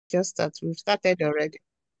Just start. We've started already.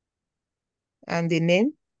 And the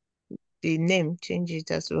name, change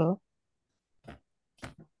it as well.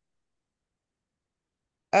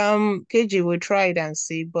 KG will try it and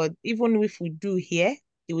see, but even if we do here,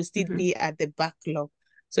 it will still be at the backlog.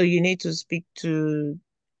 So you need to speak to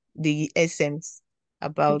the SMs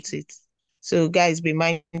about it. So guys, be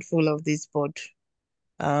mindful of this board.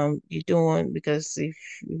 You don't want, because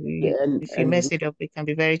Yeah, if you mess it up, it can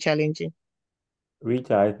be very challenging.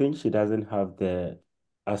 Rita, I think she doesn't have the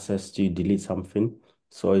access to delete something.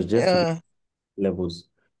 So it's just to the Uh, levels.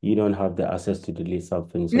 You don't have the access to delete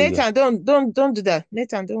something. So you have Nathan, don't do that.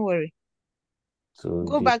 Nathan, don't worry. to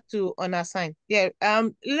Go do. back to unassigned. Yeah.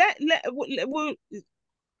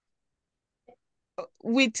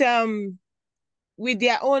 With with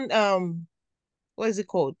their own what is it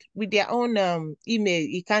called? With their own email,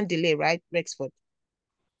 you can't delay, right, Rexford?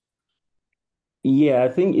 Yeah, I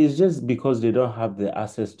think it's just because they don't have the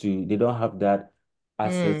access to, they don't have that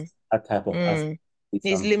access, Mm, that type of access mm. with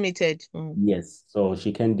It's something. limited. Mm. Yes, so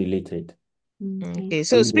she can delete it. Okay,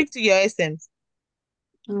 so Only the- speak to your SMs.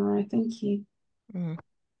 All right, thank you. Mm.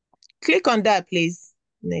 Click on that, please,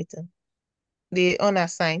 Nathan. The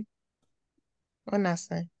unassigned,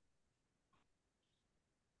 unassigned,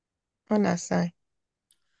 unassigned.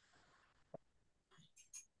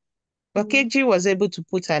 But KG was able to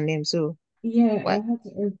put her name, so Yeah, I why? had to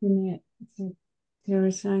open it to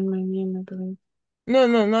resign my name, I believe.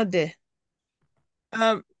 No, not there.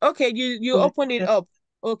 Okay, you open it Yes, up.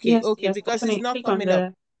 Okay, yes, okay, yes. because Open it's it. not Click on coming up.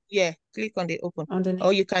 the Yeah, click on the open. Or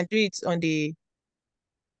underneath, you can do it on the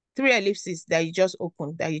three ellipses that you just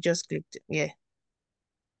opened, that you just clicked. Yeah.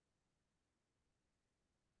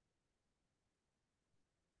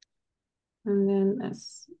 and then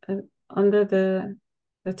as under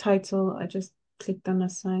the title, I just clicked on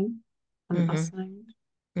assign, on Mm-hmm. assigned.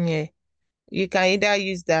 Yeah. You can either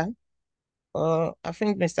use that, or I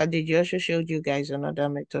think Mr. Digi also showed you guys another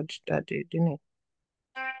method that day, didn't he?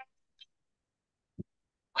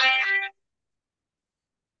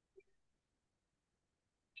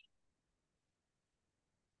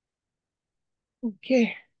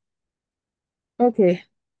 Okay. Okay.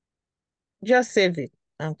 Just save it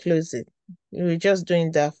and close it. We're just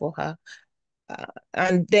doing that for her.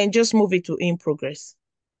 And then just move it to in progress.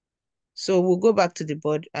 So we'll go back to the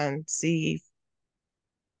board and see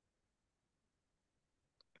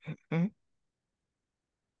if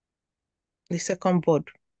the second board.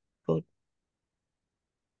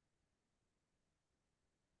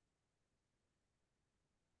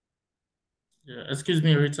 Yeah, excuse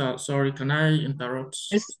me, Rita. Sorry, can I interrupt?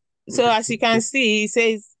 So as you can see, it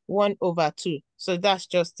says 1/2. So that's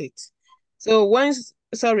just it. So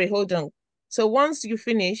sorry, hold on. So once you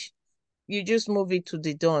finish, you just move it to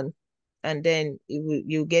the done, and then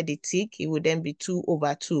you get the tick. It will then be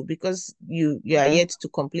 2/2 because you are yet to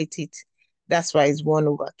complete it. That's why it's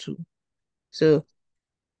 1/2. So,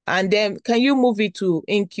 and then can you move it to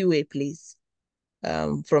in QA, please?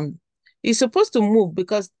 From It's supposed to move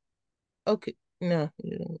because okay, no,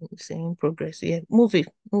 it's in progress. Yeah, move it.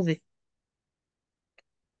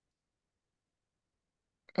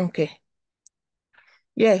 Okay.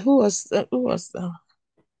 Yeah, who was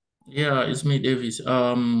Yeah, it's me, Davis.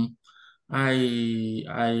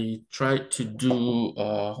 I tried to do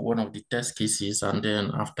one of the test cases, and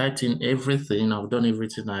then I've typed in everything. I've done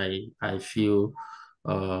everything I feel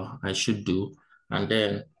I should do, and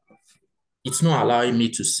then it's not allowing me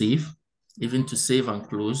to save, even to save and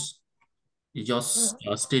close. It just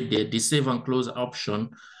stayed there. The save and close option,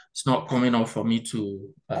 it's not coming up for me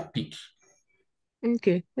to pick.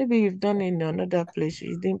 Okay, maybe you've done it in another place.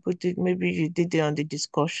 You didn't put it, maybe you did it on the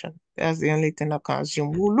discussion. That's the only thing I can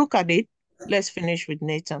assume. We'll look at it. Let's finish with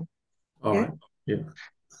Nathan. All Yeah. right. Yeah.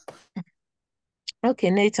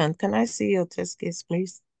 Okay, Nathan, can I see your test case,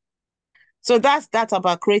 please? So that's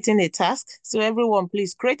about creating a task. So everyone,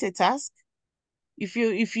 please create a task. If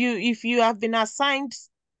you have been assigned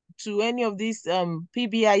to any of these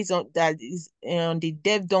PBIs that is on the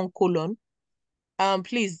dev done colon,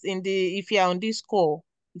 please if you're on this call,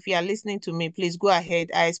 if you are listening to me, please go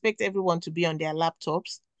ahead. I expect everyone to be on their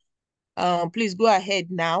laptops. Please go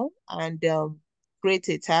ahead now and create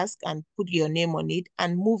a task and put your name on it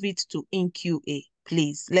and move it to InQA.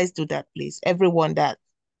 Please, let's do that, please. Everyone that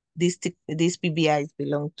these PBIs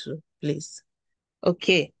belong to, please.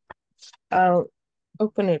 Okay.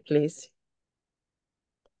 Open it, please.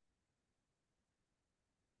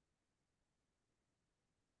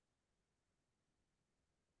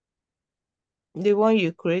 The one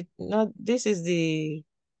you create, not this is the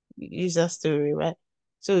user story, right?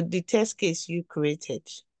 So the test case you created.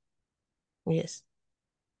 Yes.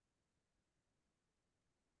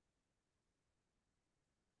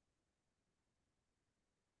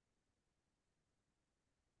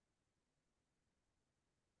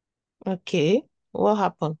 Okay. What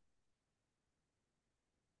happened?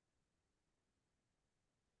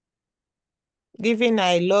 Given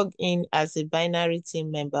I log in as a binary team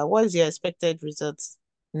member, what's your expected results,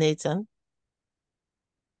 Nathan?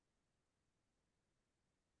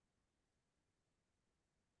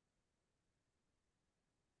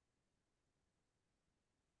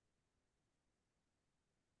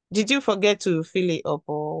 Did you forget to fill it up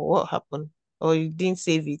or what happened? Or you didn't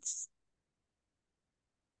save it?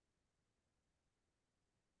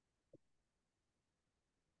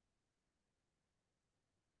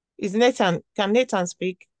 Is Nathan, can Nathan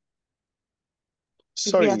speak? If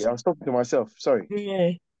you Sorry, I was talking to myself. Sorry.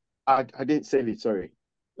 yeah. I didn't save it, sorry.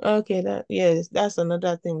 Okay, yes, that's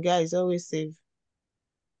another thing. Guys, always save.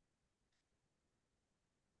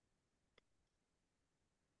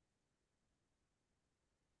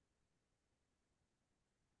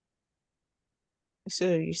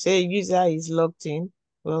 So you say user is logged in.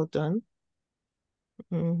 Well done.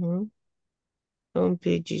 Mm-hmm. Home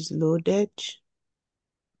page is loaded.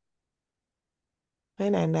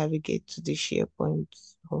 When I navigate to the SharePoint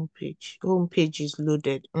home page is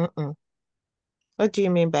loaded. What do you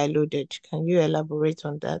mean by loaded? Can you elaborate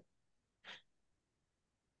on that?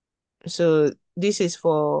 So this is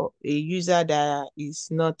for a user that is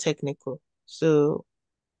not technical. So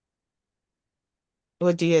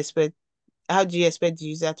what do you expect? How do you expect the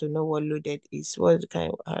user to know what loaded is?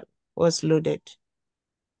 What's loaded?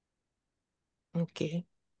 Okay.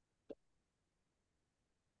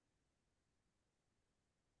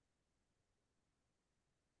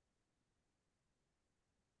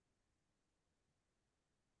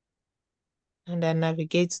 And then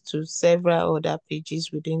navigate to several other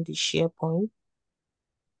pages within the SharePoint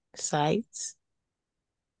site.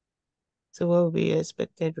 So what will be your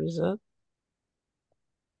expected result?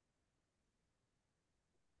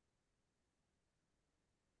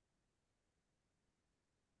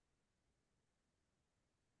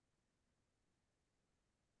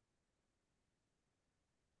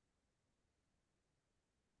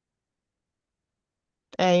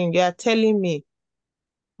 And you are telling me,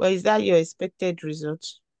 well, is that your expected result?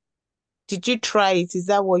 Did you try it? Is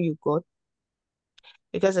that what you got?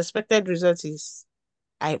 Because expected result is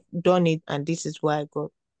I've done it and this is what I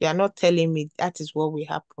got. You are not telling me that is what will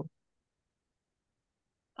happen.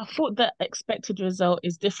 I thought the expected result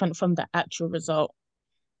is different from the actual result.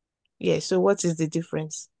 Yeah, so what is the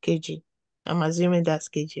difference, KG? I'm assuming that's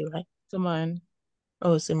KG, right? Simone,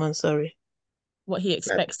 Oh, Simon, sorry. what he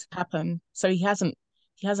expects to happen. So he hasn't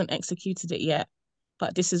executed it yet,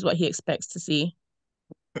 but this is what he expects to see.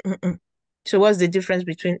 So what's the difference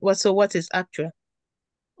between what is actual?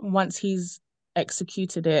 Once he's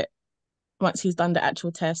executed it, once he's done the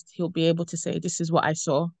actual test, he'll be able to say, this is what I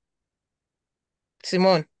saw.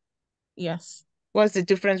 Simone, Yes. what's the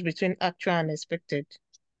difference between actual and expected?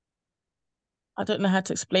 I don't know how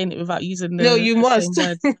to explain it without using No, you the must. same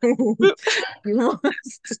words. You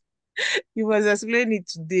must. You must explain it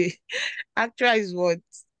today. Actual is what?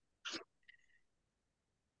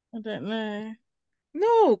 I don't know.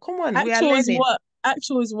 No, come on. We are learning.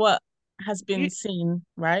 Actual is what has been You, seen,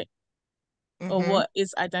 right? Or mm-hmm, what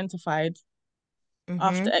is identified mm-hmm,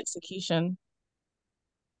 after execution.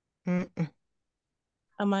 mm-mm.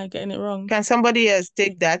 Am I getting it wrong? Can somebody else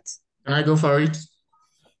take that? Can I go for it?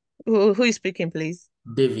 Who is speaking, please?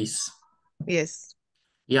 Davis. Yes.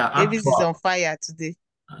 Yeah, Davis is on actual. fire today.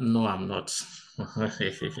 No, I'm not.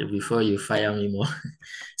 Before you fire me more.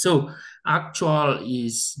 So actual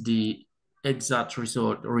is the exact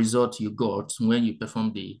result you got when you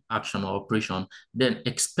perform the action or operation. Then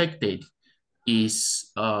expected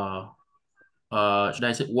is should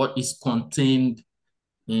I say what is contained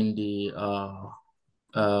in the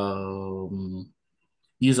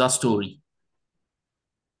user story.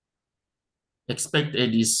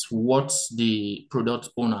 Expected is what the product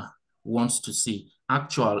owner wants to see.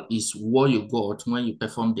 Actual is what you got when you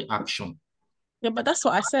perform the action. Yeah, but that's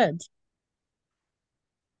what I said.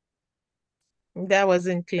 That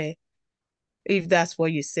wasn't clear, if that's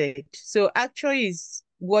what you said. So actually is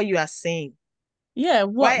what you are saying. Yeah,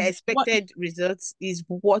 Why expected results is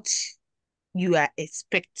what you are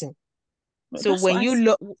expecting. So that's when what I you said.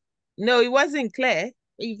 look, no, it wasn't clear.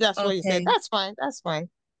 If that's what you said, Okay. that's fine. That's fine.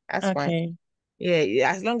 That's fine. Okay.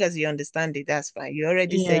 Yeah, as long as you understand it, that's fine. You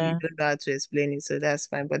already said you Yeah. don't know how to explain it, so that's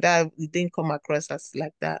fine. But that it didn't come across as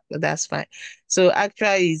like that, but that's fine. So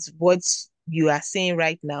actually is what you are seeing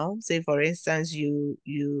right now. Say for instance,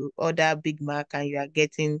 you order Big Mac and you are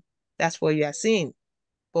getting, that's what you are seeing.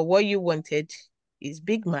 But what you wanted is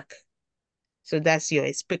Big Mac. So that's your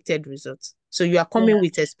expected result. So you are coming Yeah.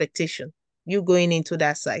 with expectation. You going into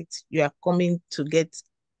that site, you are coming to get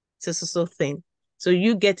so thing. So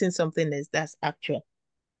you getting something else, that's actual.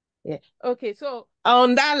 Yeah. Okay, so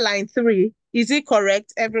on that line 3, is it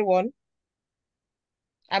correct, everyone?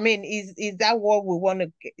 I mean, is that what we want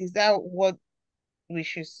to get? Is that what we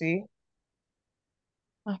should see?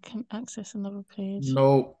 I can access another page.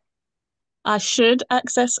 No. I should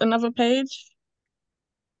access another page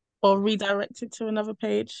or redirect it to another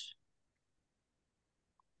page.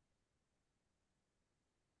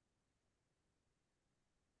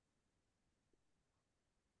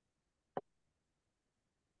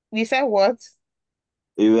 You said what?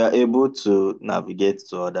 We were able to navigate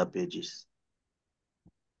to other pages.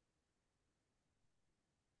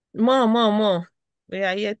 More. We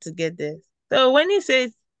are yet to get there. So when he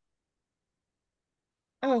says,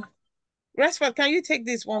 oh, Rashford, can you take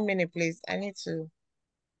this 1 minute, please? I need to.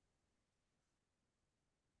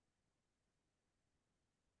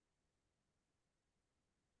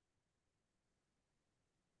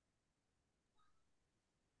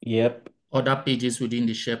 Yep. Other pages within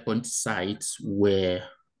the SharePoint site were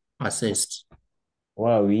accessed.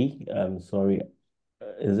 Wow, sorry.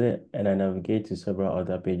 Is it? And I navigate to several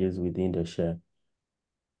other pages within the share.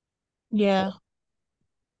 Yeah.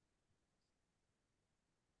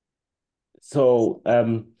 So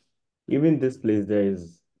even this place there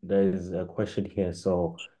is a question here.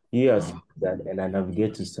 So you are saying that and I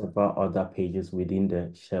navigate to several other pages within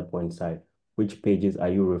the SharePoint site. Which pages are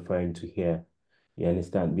you referring to here? You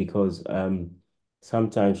understand? Because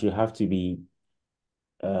sometimes you have to be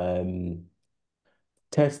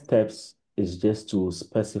test steps is just to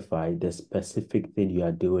specify the specific thing you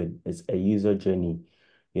are doing. It's a user journey.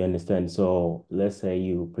 You understand? So let's say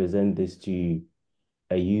you present this to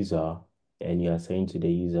a user and you are saying to the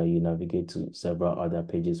user, you navigate to several other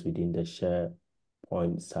pages within the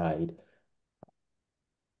SharePoint side.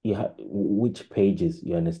 You have which pages,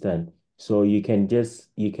 you understand? So you can just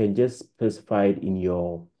specify it in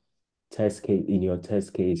your test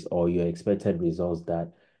case or your expected results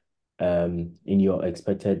that in your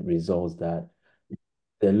expected results that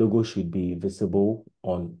the logo should be visible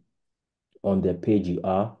on the page you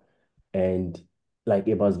are, and like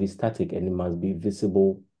it must be static and it must be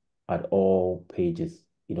visible at all pages,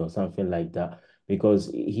 something like that.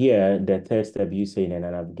 Because here, the third step you saying, and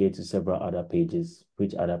I navigate to several other pages.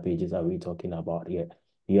 Which other pages are we talking about here?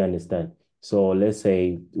 You understand? So let's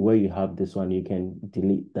say where you have this one, you can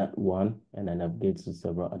delete that one and then navigate to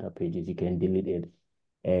several other pages. You can delete it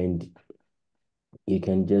and you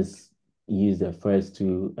can just use the first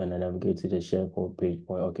two and then navigate to the SharePoint page.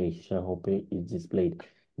 Point. Okay, SharePoint page is displayed.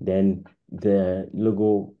 Then the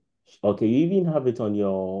logo. Okay, you even have it on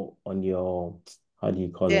your how do you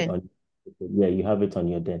call it Then on? Yeah, you have it on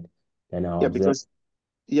your den. Then I'll Yeah, observe. because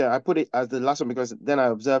I put it as the last one because then I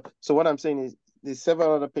observe. So what I'm saying is there's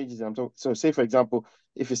several other pages I'm talking. So say for example,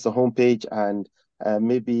 if it's the home page and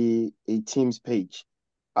maybe a Teams page,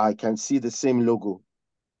 I can see the same logo,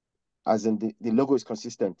 as in the logo is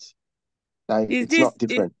consistent. Like is it's not this is,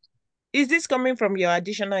 different. is this coming from your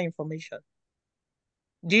additional information?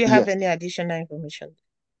 Do you have Yes. any additional information?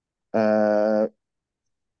 If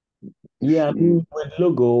Yeah, I you mean, with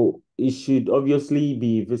logo, it should obviously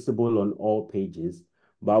be visible on all pages.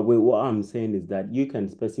 But what I'm saying is that you can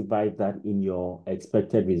specify that in your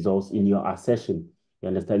expected results in your accession. You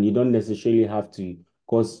understand? You don't necessarily have to,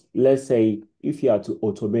 because let's say if you are to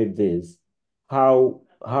automate this, how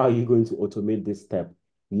are you going to automate this step?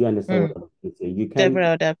 You understand what Mm, I'm trying to say? You can.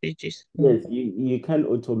 several other pages. Yes, you can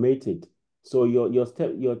automate it. So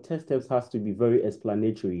your test steps has to be very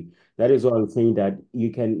explanatory. That is what I'm saying that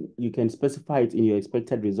you can specify it in your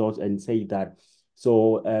expected results and say that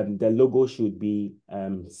so the logo should be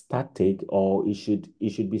static or it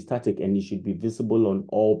should be static and it should be visible on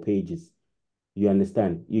all pages. You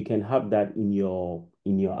understand? You can have that in your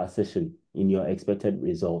accession, in your expected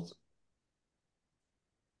results.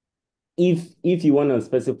 If you want to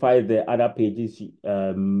specify the other pages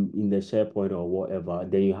in the SharePoint or whatever,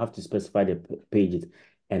 then you have to specify the pages.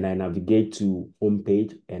 And I navigate to home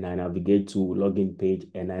page, and I navigate to login page,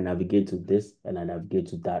 and I navigate to this, and I navigate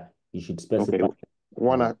to that. You should okay, specify.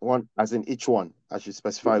 one as in each one. I should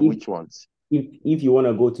specify If which ones. if you want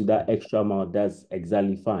to go to that extra mile, that's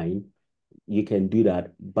exactly fine. You can do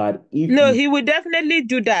that. But if No, you he will definitely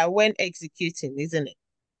do that when executing, isn't it?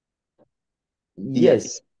 yes,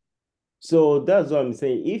 Yes. so that's what I'm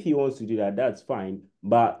saying. If he wants to do that, that's fine.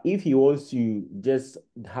 But if he wants to just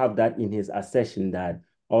have that in his accession that,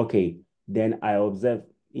 okay, then I observe,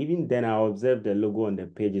 even then I observe the logo on the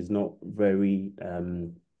page is not very,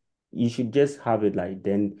 you should just have it like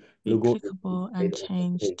then Be logo is clickable and displayed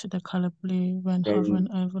on the change page. to the color blue when Then hovering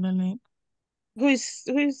over the link.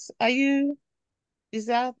 Are you? Is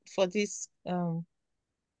that for this?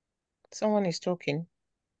 Someone is talking.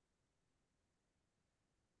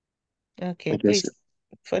 Okay, I guess. please,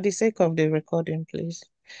 for the sake of the recording, please.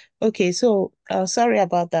 Okay, so sorry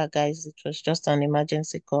about that, guys. It was just an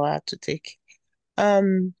emergency call I had to take.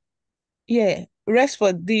 Yeah, rest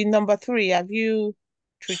for the number 3. Have you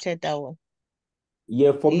treated that one?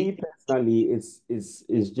 Yeah, for It, me personally, it's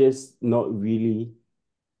just not really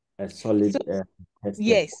a so solid tested for.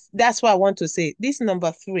 yes, that's what I want to say. This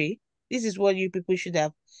number 3, this is what you people should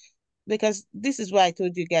have, because this is why I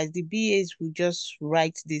told you guys the BAs will just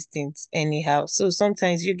write these things anyhow. So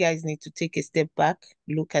sometimes you guys need to take a step back,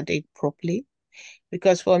 look at it properly.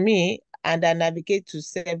 Because for me, and I navigate to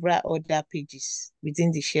several other pages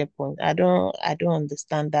within the SharePoint. I don't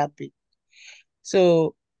understand that bit.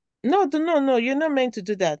 So no, no, you're not meant to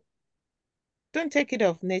do that. Don't take it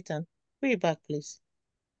off, Nathan. Put it back, please.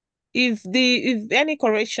 If any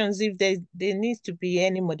corrections, if there needs to be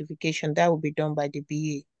any modification, that will be done by the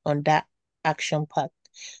BA on that action part.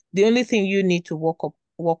 The only thing you need to work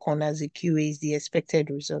on as a QA is the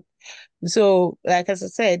expected result. So, like as I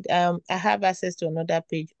said, I have access to another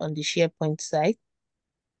page on the SharePoint site.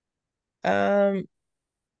 Um,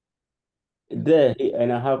 There,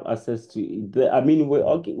 and I have access to the. I mean,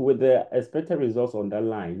 with the expected results on that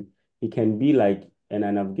line, it can be like, and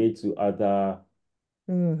I navigate to other,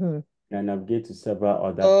 mm-hmm. and I navigate to several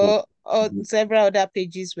other pages. Or several other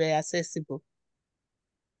pages were accessible,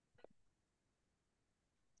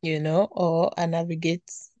 or I navigate.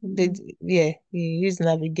 Yeah, you use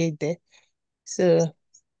navigate there. So,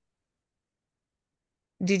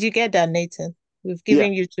 did you get that, Nathan? We've Yeah.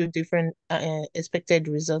 given you 2 different expected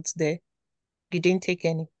results there. You didn't take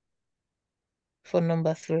any for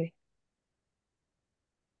number 3.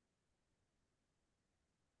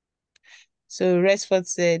 So Resford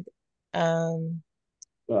said, um,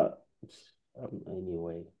 But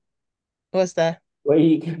anyway, what's that? well,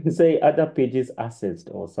 you can say other pages accessed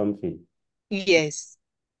or something, Yes.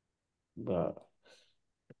 but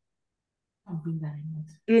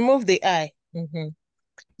Remove the I.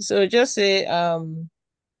 So just say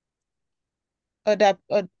other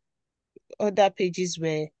other pages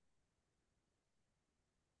were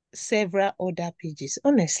several other pages.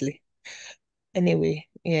 Honestly. Anyway,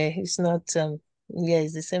 yeah, it's not yeah,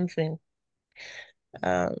 it's the same thing.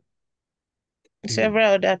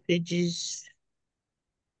 Several other pages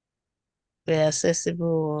were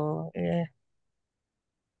accessible, or yeah,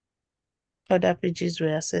 other pages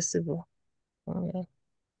were accessible on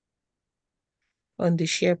the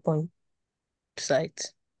SharePoint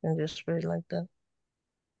site. And just put it like that.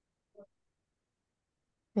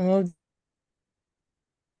 Remove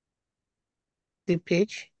the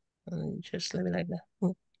page and just leave it like that.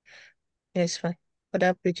 Yeah, it's fine.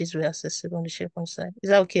 Other pages were accessible on the SharePoint site. Is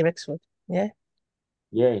that okay, Rexford? Yeah.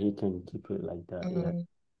 yeah, he can keep it like that. Yeah.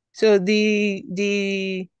 So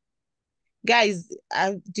the guys,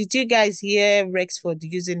 did you guys hear Rexford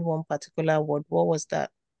using one particular word? What was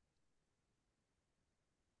that?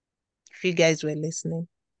 If you guys were listening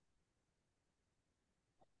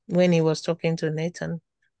when he was talking to Nathan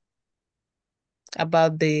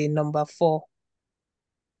about the number 4,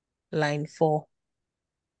 line 4.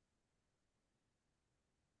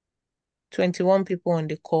 21 people on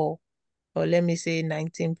the call, or let me say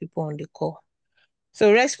 19 people on the call.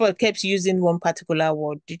 So Rexford kept using one particular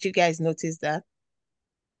word. Did you guys notice that?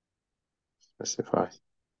 Specify.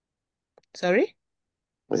 Sorry?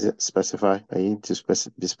 Is it specify? I need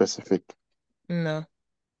to be specific. No.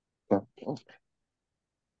 No.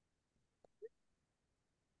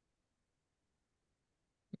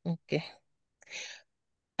 Okay.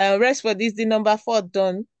 Rexford, is the number 4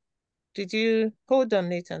 done? Did you hold on,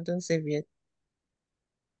 Nathan? Don't save yet.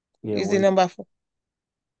 Yeah, Is the number 4?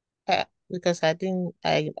 Because I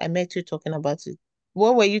met you talking about it.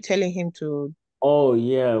 What were you telling him to? Oh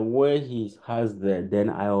yeah, where he has then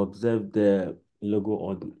I observe the logo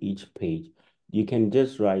on each page. You can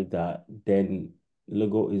just write that, then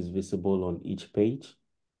logo is visible on each page.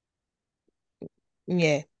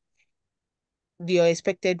 Yeah, your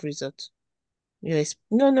expected result. No.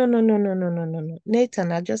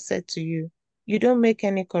 Nathan, I just said to you, you don't make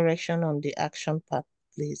any correction on the action part,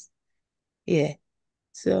 please. Yeah.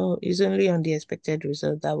 So it's only on the expected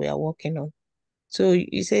result that we are working on. So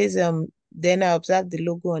it says, then I observe the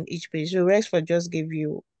logo on each page. So Rexford just gave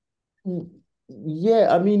you. Yeah,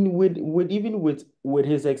 I mean with even with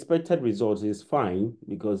his expected results is fine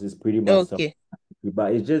because it's pretty much self, Okay.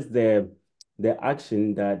 but it's just the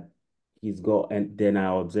action that he's got, and then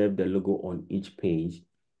I observe the logo on each page.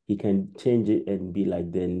 He can change it and be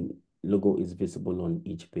like, then logo is visible on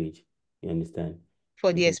each page. You understand?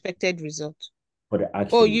 For You the can expected result. for the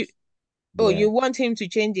Oh, you actions. oh, Yeah, you want him to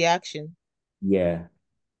change the action. yeah.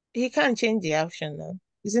 He can't change the action now.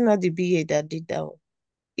 Is it not the BA that did that one?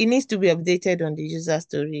 It needs to be updated on the user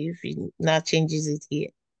story if he now changes it here.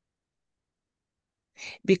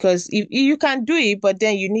 Because if you can do it, but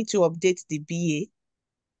then you need to update the BA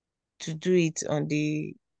to do it on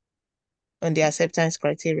the acceptance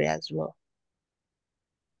criteria as well.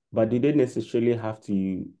 But do they necessarily have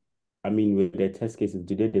to, I mean, with the test cases,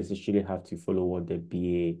 do they necessarily have to follow what the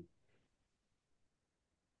BA?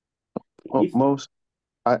 Well, If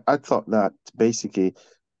I thought that basically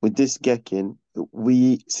with this Gherkin,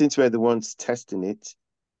 since we're the ones testing it,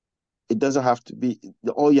 it doesn't have to be,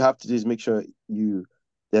 all you have to do is make sure the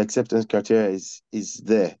acceptance criteria is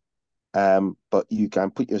there. But you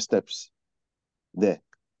can put your steps there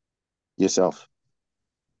yourself.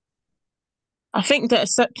 I think the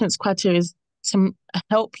acceptance criteria is to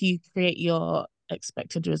help you create your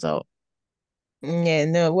expected result. Yeah,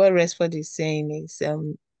 no, what Resford is saying is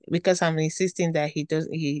because I'm insisting that he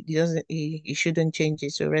shouldn't change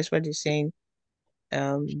it. So Resford is saying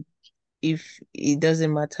if it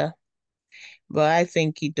doesn't matter. But I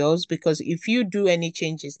think it does, because if you do any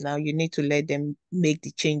changes now, you need to let them make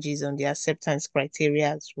the changes on the acceptance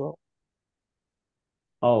criteria as well.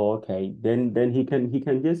 Oh, okay. Then he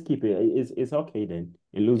can just keep it. It's okay then.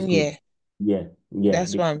 It looks good. Yeah, Yeah, yeah.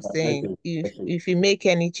 that's what Because I'm I like saying. the If expression. if you make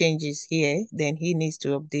any changes here, then he needs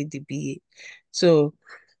to update the BA. So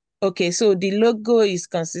okay, so the logo is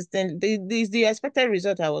consistent. The expected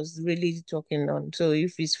result I was really talking on. So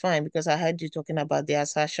if it's fine, because I heard you talking about the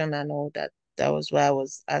assertion and all that. That was why I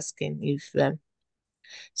was asking if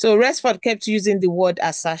so Resford kept using the word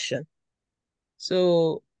assertion.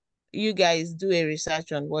 So you guys do a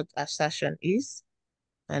research on what assertion is,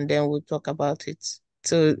 and then we'll talk about it.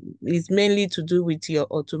 So it's mainly to do with your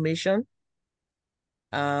automation.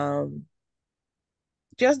 Um,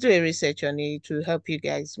 just do a research on it to help you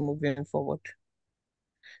guys moving forward.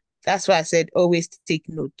 That's why I said always take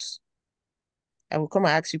notes. I will come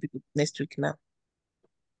and ask you people next week now.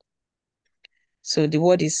 So the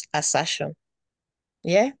word is assertion.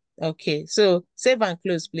 Yeah? Okay. So save and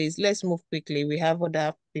close, please. Let's move quickly. We have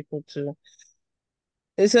other people to.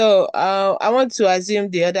 So I want to assume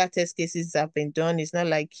the other test cases have been done. It's not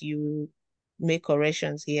like you make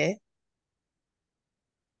corrections here.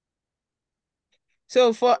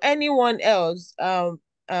 So for anyone else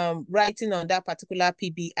writing on that particular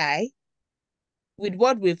PBI, with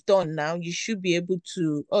what we've done now, you should be able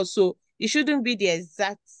to also, it shouldn't be the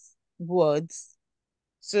exact words.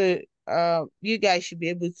 So you guys should be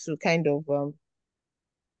able to kind of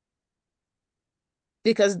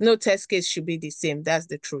because no test case should be the same. That's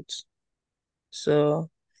the truth. So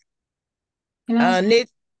Can I ask?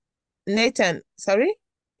 Nathan, sorry?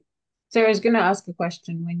 So I was gonna ask a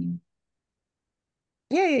question when you.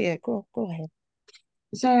 Yeah. Go ahead.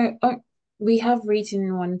 So we have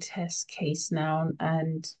written one test case now,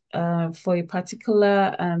 and for a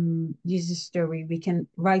particular user story, we can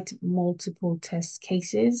write multiple test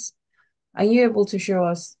cases. Are you able to show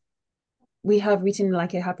us? We have written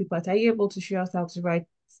like a happy part. Are you able to show us how to write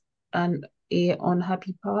an a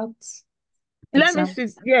unhappy part Let me example?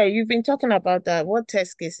 see. Yeah, you've been talking about that. What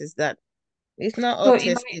test case is that? It's not all So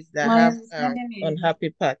in test cases that my have understanding is, unhappy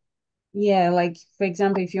part. yeah, like for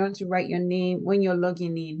example, if you want to write your name when you're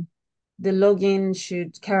logging in, the login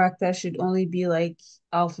character should only be like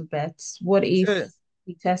alphabets. What if So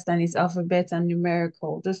we test and it's alphabet and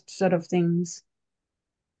numerical, those sort of things.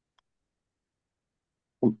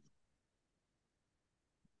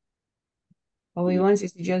 Or we want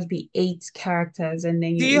it to just be 8 characters and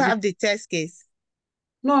then do you're you able. have the test case?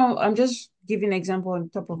 No, I'm just giving an example on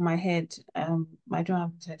top of my head. I don't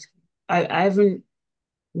have a test. I haven't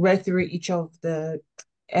read through each of the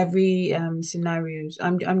every scenarios.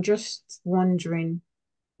 I'm just wondering.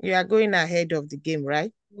 You are going ahead of the game,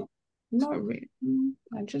 right? Not really.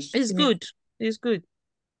 I just It's finished. good. It's good.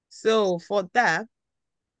 So for that,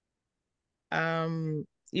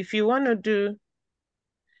 if you want to do,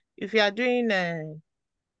 if you are doing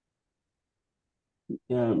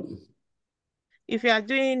Yeah. if you are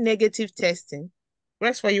doing negative testing,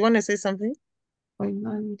 Rexford, you want to say something?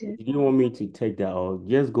 Do you want me to take that or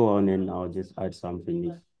just go on and I'll just add something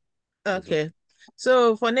if Okay.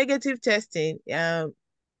 So for negative testing,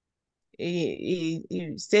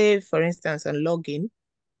 you say, for instance, a login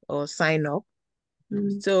or sign up.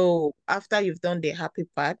 So after you've done the happy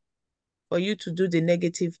part, for you to do the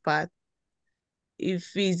negative part,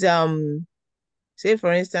 if it's say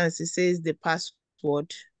for instance it says the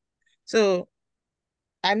password. So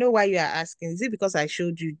I know why you are asking. Is it because I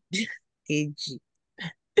showed you AG?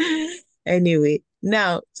 Anyway,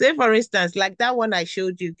 Now, say for instance, like that one I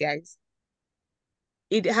showed you guys,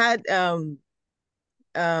 it had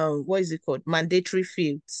what is it called? Mandatory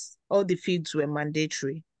fields. All the fields were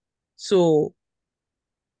mandatory. So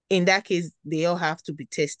in that case, they all have to be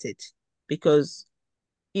tested, because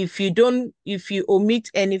if you omit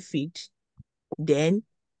any field, then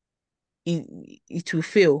it will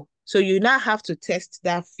fail. So you now have to test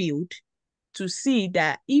that field to see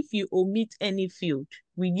that if you omit any field,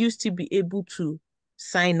 will you still be able to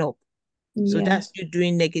sign up? So Yeah. that's you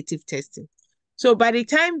doing negative testing. So by the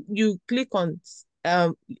time you click on,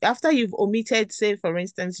 after you've omitted, say for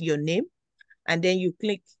instance, your name, and then you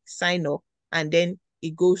click sign up, and then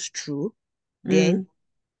it goes through, then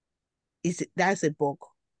that's a bug.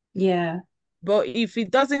 Yeah. But if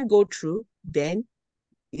it doesn't go through, then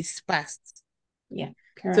it's passed. Yeah.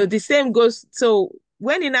 So Correct. the same goes. So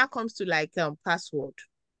when it now comes to like password,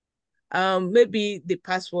 maybe the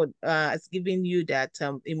password is giving you that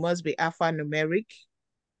it must be alphanumeric,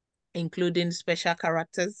 including special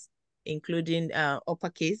characters, including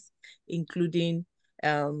uppercase, including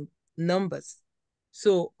numbers.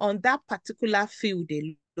 So on that particular field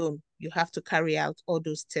alone, you have to carry out all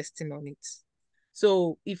those testing on it.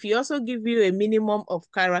 So if you also give you a minimum of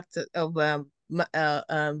characters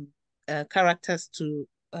to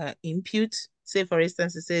impute, say for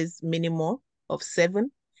instance, it says minimum of 7,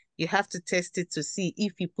 you have to test it to see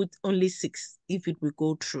if you put only 6, if it will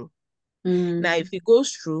go through. Now, if it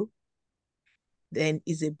goes through, then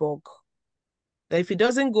it's a bug. But if it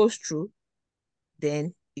doesn't go through,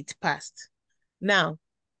 then it passed. Now,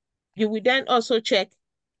 you will then also check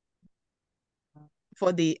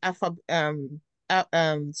for the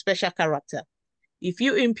special character. If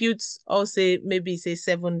you impute, or say maybe say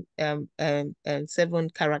 7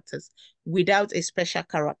 characters without a special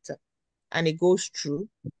character, and it goes through,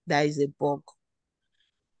 that is a bug.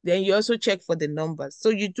 Then you also check for the numbers. So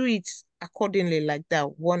you do it accordingly like that.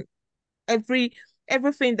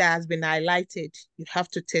 Everything that has been highlighted, you have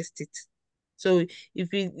to test it. So if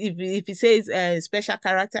it says special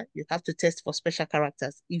character, you have to test for special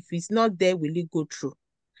characters. If it's not there, will it go through?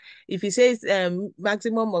 If it says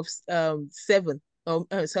maximum of 7, or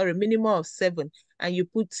sorry, minimum of 7, and you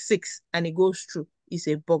put 6 and it goes through, it's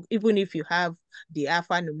a bug. Even if you have the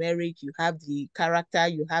alphanumeric, you have the character,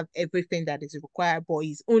 you have everything that is required, but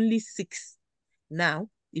it's only 6. Now,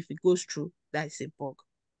 if it goes through, that's a bug.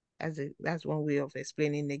 That's one way of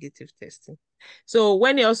explaining negative testing. So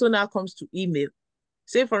when it also now comes to email,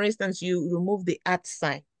 say for instance, you remove the @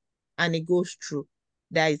 sign and it goes through,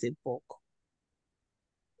 that is a bug.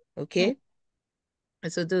 Okay?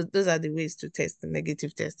 And so those are the ways to test the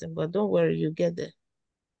negative testing, but don't worry, you get there.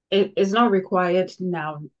 It's not required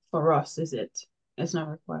now for us, is it? It's not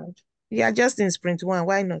required. Yeah, just in sprint 1,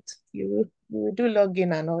 why not? You will do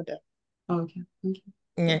login and all that. Okay.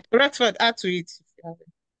 Yeah. Rexford, add to it if you have it.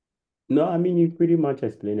 No, I mean, you pretty much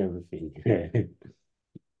explain everything.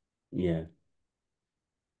 Yeah.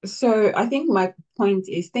 So I think my point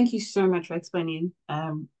is, thank you so much for explaining.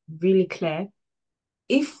 Really clear.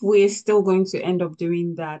 If we're still going to end up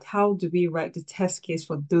doing that, how do we write the test case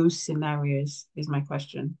for those scenarios? Is my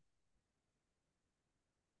question.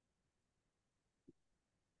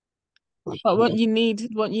 But what you need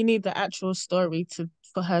the actual story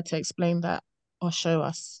for her to explain that or show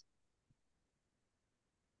us.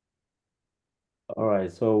 All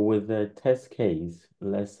right. So with the test case,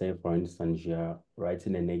 let's say, for instance, you're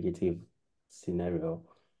writing a negative scenario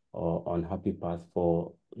or unhappy path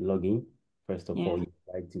for login. First of all, Yeah. you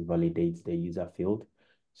like to validate the user field.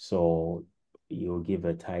 So you'll give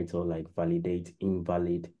a title like validate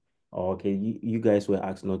invalid. Okay, you guys were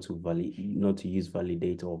asked not to use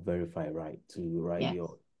validate or verify, right? To write Yes.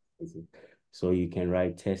 your so you can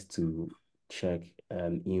write test to check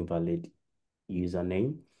invalid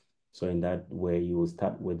username. So in that way, you will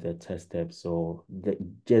start with the test steps. So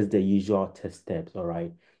just the usual test steps, all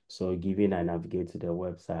right? So given I navigate to the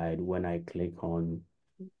website, when I click on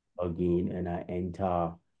login and I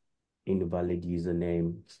enter invalid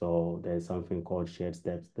username, so there's something called shared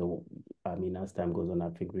steps. I mean, as time goes on, I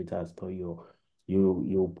figure it out. So you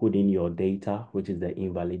put in your data, which is the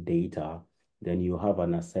invalid data. Then you have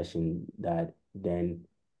an assertion that then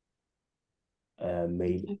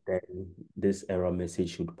made, then this error message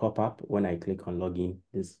should pop up. When I click on login,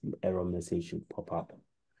 this error message should pop up.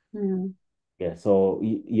 Yeah, so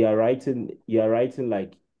you're writing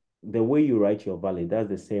like the way you write your valid, that's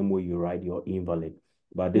the same way you write your invalid.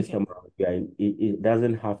 But this time around, it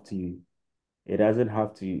doesn't have to, you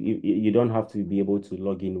don't have to be able to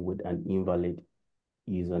log in with an invalid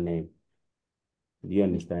username. Do you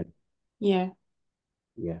understand? Yeah.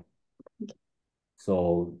 Yeah.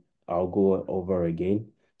 So I'll go over again.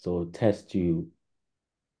 So test to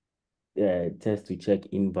check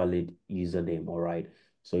invalid username. All right.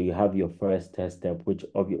 So you have your first test step, which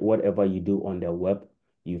of whatever you do on the web,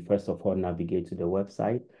 you first of all navigate to the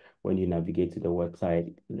website. When you navigate to the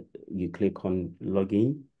website, you click on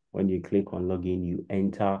login. When you click on login, you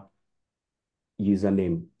enter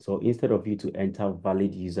username. So instead of you to enter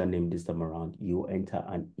valid username this time around, you enter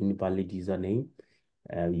an invalid username.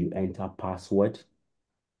 You enter password,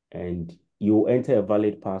 and you enter a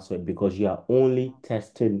valid password because you are only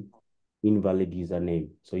testing invalid username.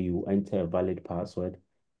 So you enter a valid password,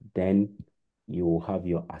 then you will have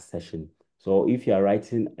your assertion. So if you are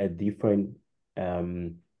writing a different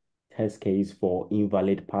test case for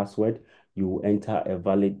invalid password, you enter a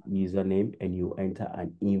valid username and you enter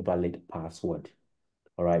an invalid password.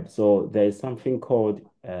 All right. So there is something called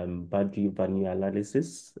boundary value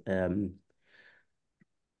analysis.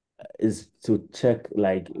 Is to check,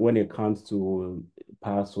 like, when it comes to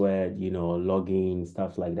password, login,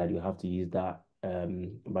 stuff like that, you have to use that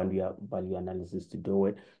boundary value analysis to do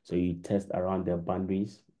it. So you test around the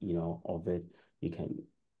boundaries, of it.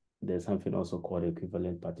 There's something also called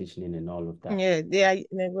equivalent partitioning and all of that. Yeah,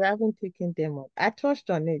 we haven't taken them up. I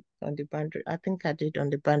touched on it on the boundary. I think I did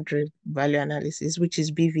on the boundary value analysis, which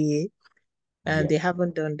is BVA, and they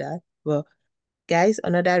haven't done that. Well, guys,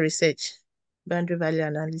 another research, boundary value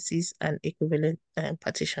analysis and equivalent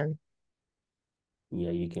partitioning.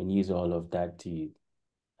 Yeah, you can use all of that to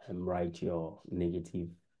write your negative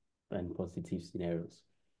and positive scenarios.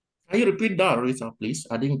 Can you repeat that, Rita, please?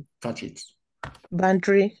 I didn't catch it.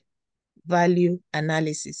 Boundary value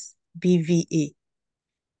analysis, BVA,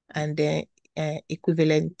 and then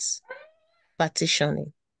equivalent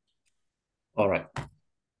partitioning. All right.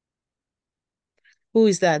 Who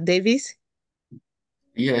is that, Davis?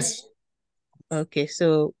 Yes. Okay,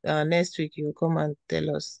 so next week you'll come and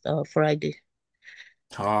tell us Friday.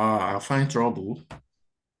 I find trouble.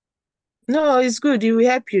 No, it's good. It will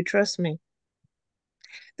help you, trust me.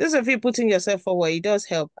 Those of you putting yourself forward, it does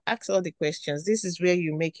help. Ask all the questions. This is where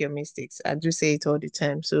you make your mistakes. I do say it all the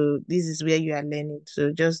time. So this is where you are learning.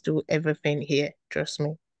 So just do everything here. Trust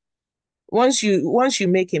me. Once you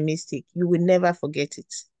make a mistake, you will never forget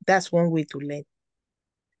it. That's one way to learn.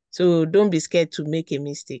 So don't be scared to make a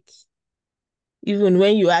mistake. Even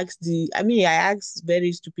when you ask I ask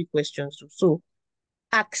very stupid questions too. So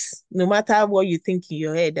ask, no matter what you think in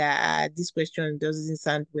your head, this question doesn't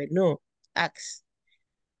sound well. No, ask,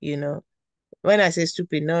 When I say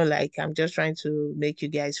stupid, no, like I'm just trying to make you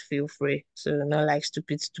guys feel free. So not like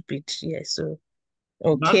stupid. Yeah, so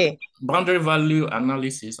okay. Boundary value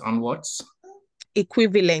analysis and what?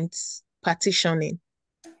 Equivalent partitioning.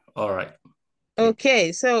 All right.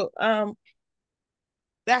 Okay, so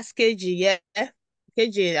that's KG, yeah.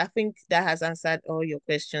 KG, I think that has answered all your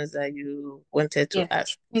questions that you wanted to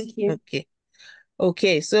ask. Thank you.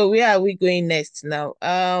 Okay, so where are we going next now?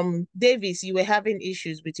 Davis, you were having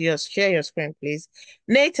issues with yours. Share your screen, please.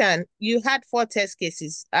 Nathan, you had 4 test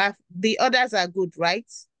cases. The others are good, right?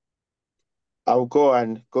 I'll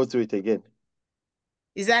go through it again.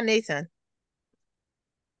 Is that Nathan?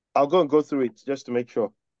 I'll go through it just to make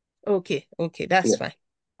sure. Okay, that's fine.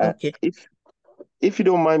 Okay. If you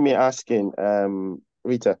don't mind me asking,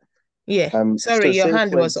 Rita. Yeah. Sorry, your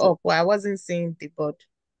hand was up. Well, I wasn't seeing the board.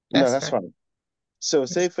 That's fine. So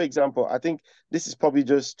say, for example, I think this is probably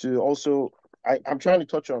just to also, I'm trying to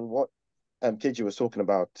touch on what KG was talking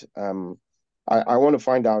about. I want to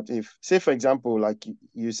find out if, say, for example, like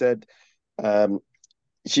you said,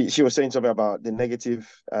 she was saying something about the negative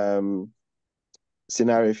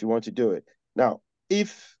scenario if you want to do it. Now,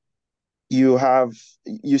 if you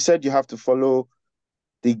said you have to follow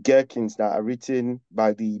the gherkins that are written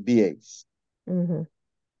by the BAs. Mm-hmm.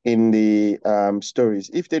 In the stories,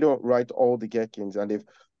 if they don't write all the gherkins and they've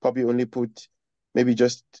probably only put maybe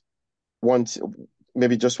just one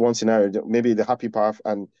scenario, maybe the happy path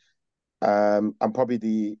and probably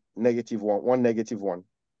the one negative one.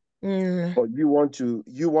 But you want to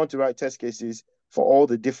write test cases for all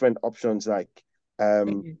the different options, like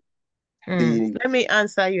Let me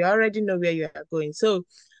answer you. I already know where you are going. So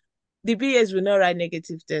the BAs will not write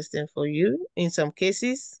negative testing for you in some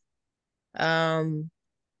cases.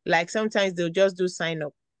 Like sometimes they'll just do sign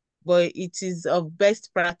up, but it is of best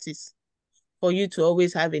practice for you to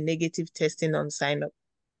always have a negative testing on sign up.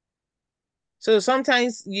 So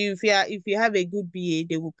sometimes if you have a good BA,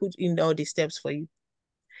 they will put in all the steps for you.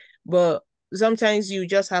 But sometimes you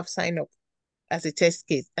just have sign up as a test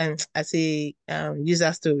case and as a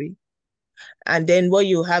user story. And then what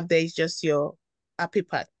you have there is just your happy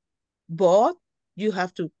part. But you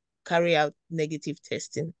have to carry out negative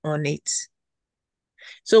testing on it.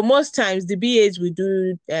 So most times the BAs will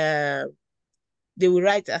do they will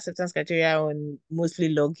write acceptance criteria on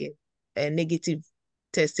mostly login and negative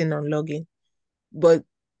testing on login. But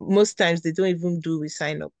most times they don't even do with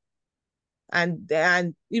sign up.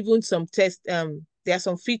 And even some tests, there are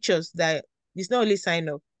some features that it's not only sign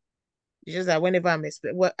up. It's just that whenever I'm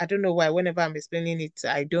explaining, well, I don't know why, whenever I'm explaining it,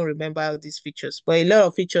 I don't remember all these features. But a lot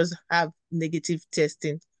of features have negative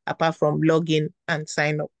testing apart from login and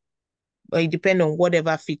sign up. But it depends on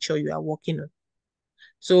whatever feature you are working on.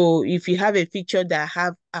 So if you have a feature that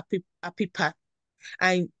have happy path,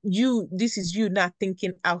 and this is you not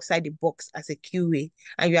thinking outside the box as a QA,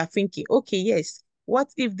 and you are thinking, okay, yes, what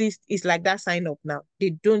if this is like that sign up now?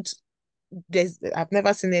 They don't, I've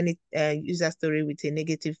never seen any user story with a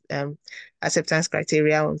negative acceptance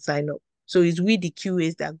criteria on sign up. So it's we the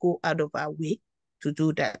QAs that go out of our way to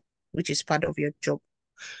do that, which is part of your job.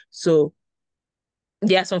 So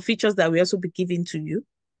there are some features that will also be given to you.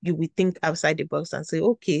 You will think outside the box and say,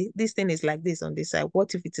 okay, this thing is like this on this side.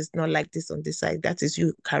 What if it is not like this on this side? That is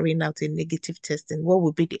you carrying out a negative testing. What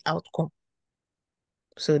will be the outcome?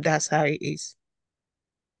 So that's how it is.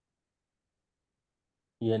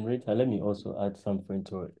 Yeah, and Rita, let me also add something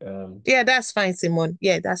to it. Yeah, that's fine, Simone.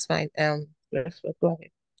 Yeah, that's fine. Go ahead.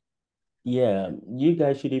 Yeah, you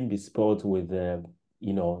guys shouldn't be spoiled with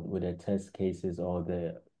with the test cases or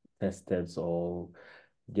the test steps or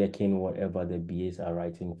getting whatever the BAs are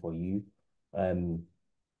writing for you.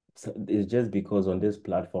 So it's just because on this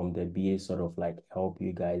platform, the BAs sort of like help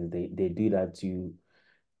you guys. They do that to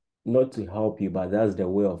not to help you, but that's the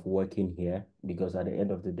way of working here because at the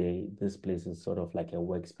end of the day, this place is sort of like a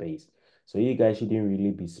workspace. So you guys shouldn't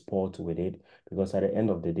really be spoiled with it because at the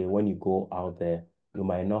end of the day, when you go out there, you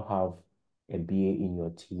might not have a BA in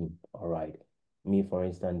your team. All right. Me, for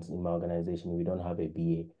instance, in my organization, we don't have a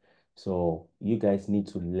BA. So you guys need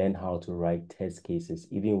to learn how to write test cases,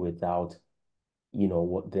 even without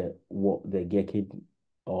what the get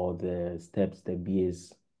or the steps the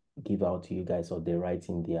BAs give out to you guys or they're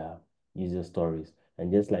writing their user stories.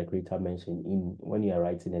 And just like Rita mentioned, in when you are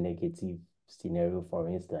writing a negative scenario, for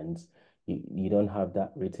instance, you don't have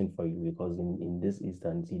that written for you because in this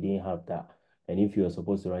instance you didn't have that. And if you are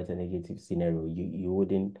supposed to write a negative scenario, you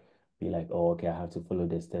wouldn't be like, oh, okay, I have to follow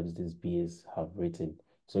the steps these BAs have written.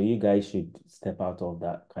 So you guys should step out of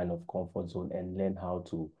that kind of comfort zone and learn how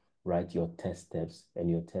to write your test steps and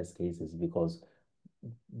your test cases because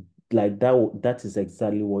like that is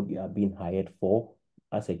exactly what you are being hired for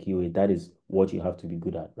as a QA. That is what you have to be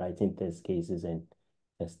good at, writing test cases and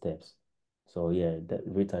test steps. So yeah,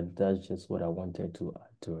 Rita, that's just what I wanted to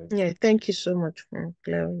add to it. Yeah, thank you so much for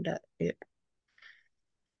clearing that. Yeah.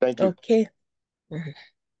 Thank you. Okay. Mhm.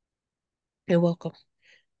 You're welcome.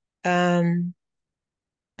 Um,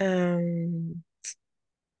 um,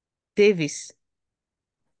 Davis,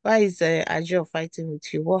 why is Azure fighting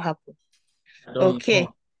with you? What happened? I don't Okay.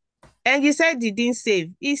 know. And you said you didn't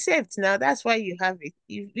save. He saved now. That's why you have it.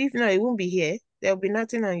 If not, it won't be here. There'll be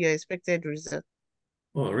nothing on your expected result.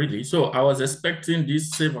 Oh, really? So I was expecting this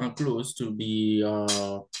save and close to be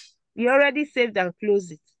You already saved and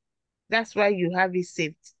closed it. That's why you have it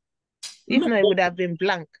saved. If no. not, it would have been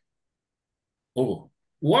blank. Oh,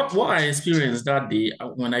 what I experienced that day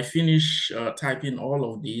when I finished typing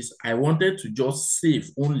all of this, I wanted to just save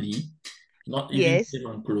only, not even Yes. save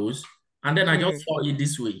and close, and then I just Mm. saw it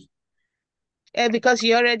this way. Because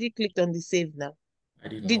you already clicked on the save now. I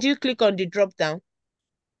didn't Did know. you click on the drop down?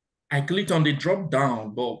 I clicked on the drop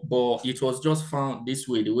down, but it was just found this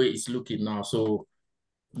way, the way it's looking now. So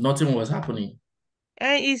nothing was happening.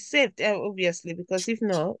 And it's saved, obviously, because if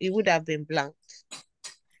not, it would have been blank.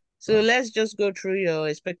 So Uh, let's just go through your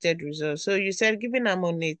expected results. So you said given I'm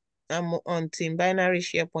on team binary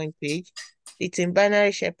SharePoint page, the team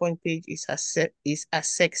binary SharePoint page is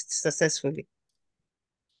accessed successfully.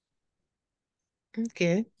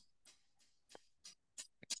 Okay.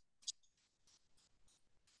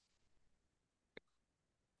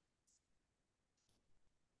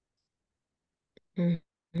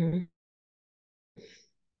 Mhm.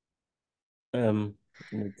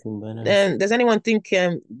 It's in balance. And does anyone think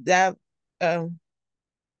that um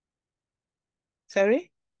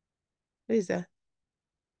sorry? Who is that? Is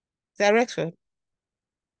that Rexford?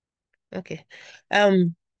 Okay.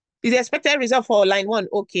 Is the expected result for line one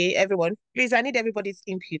okay, everyone? Please, I need everybody's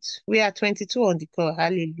input. We are 22 on the call.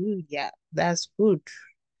 Hallelujah. That's good.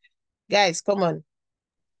 Guys, come on.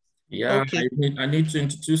 yeah, Okay. I need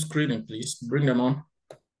 22 screening, please. Bring them on.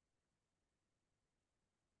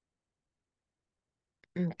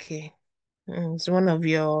 Okay. It's one of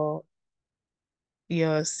your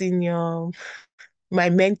senior, my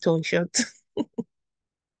mentor in short.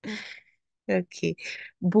 Okay.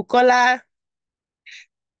 Bukola,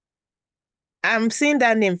 I'm seeing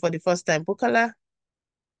that name for the first time. Bukola,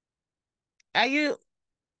 are you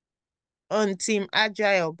on team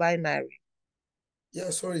agile or binary? Yeah,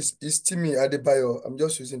 sorry, it's Timmy Adebayo. I'm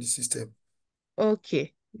just using the system.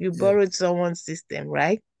 Okay. You Yeah, borrowed someone's system,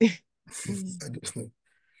 right? I don't know.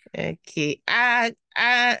 Okay.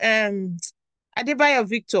 Adebayo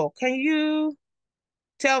Victor, can you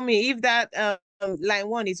tell me if that line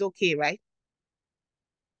 1 is okay, right?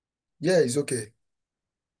 Yeah, it's okay.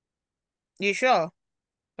 You sure?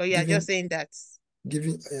 Or you are just Giving, saying that?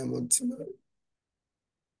 I am on team.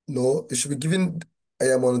 No, it should be given. I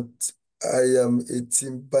am on. I am a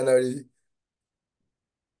team binary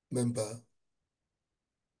member.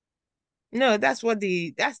 No, that's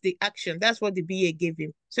the action. That's what the BA gave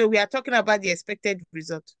him. So we are talking about the expected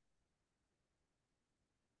result.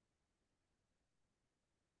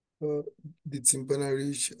 The team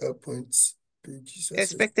binary SharePoint page is accessed.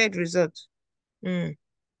 Expected result. Mm.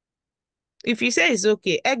 If you say it's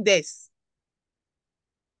okay, Egdes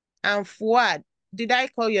and Fuad, did I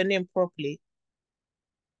call your name properly?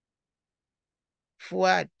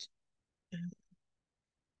 Fuad.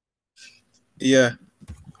 Yeah,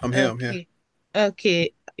 I'm here. Okay.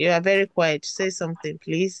 Okay. You are very quiet. Say something,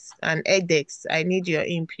 please. And Edex, I need your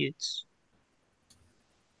input.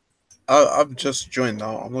 I've just joined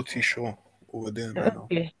now. I'm not too sure what we're doing right now.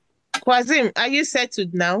 Okay. Kwazim, are you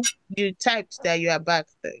settled now? You typed that you are back.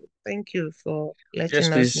 Thank you for Yes, letting us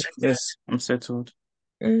know. please. Yes, I'm settled.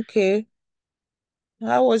 Okay.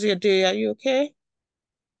 How was your day? Are you okay?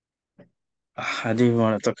 I didn't even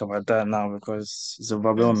want to talk about that now because it's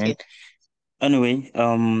overwhelming. Okay. Anyway,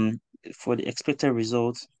 for the expected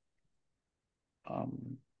result,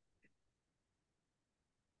 um,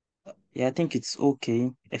 yeah, I think it's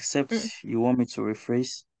okay, except Mm. you want me to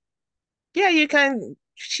rephrase. Yeah, you can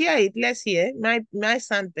share it. Let's hear. Might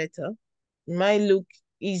sound better. Might look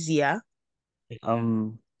easier.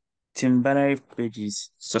 Um, Team binary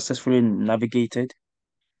pages successfully navigated.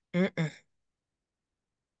 Mm-mm.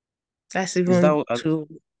 That's Is that even what, too.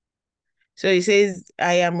 So it says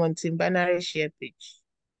I am on Team Binary share page,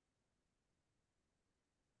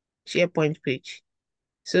 SharePoint page.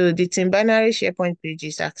 So the Team Binary SharePoint page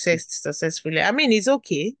is accessed successfully. I mean, it's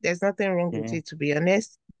okay. There's nothing wrong with yeah, it, to be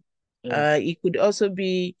honest. yeah. It could also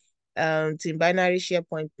be Team Binary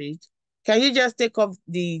SharePoint page. Can you just take off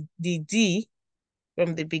the D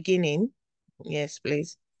from the beginning? Yes,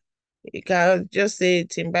 please. You can just say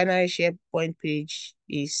Team Binary SharePoint page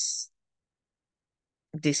is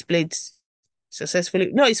displayed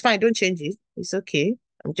successfully. No, it's fine. Don't change it. It's okay.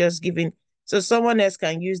 I'm just giving. So someone else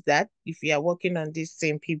can use that if you are working on this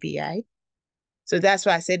same PBI. So that's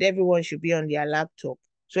why I said everyone should be on their laptop.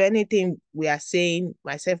 So anything we are saying,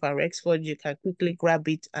 myself and Rexford, you can quickly grab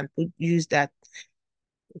it and use that.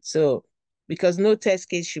 So because no test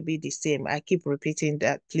case should be the same. I keep repeating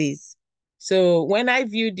that, please. So when I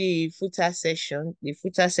view the footer section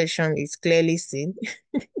is clearly seen.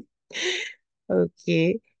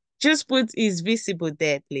 Okay. Just put is visible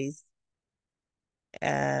there, please.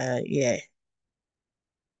 Yeah.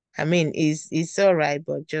 I mean, it's all right,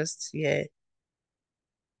 but just yeah,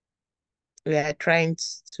 we are trying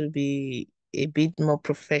to be a bit more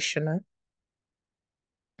professional.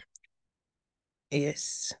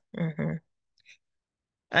 Yes.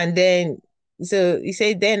 And then, so you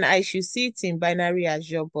say then I should see it in binary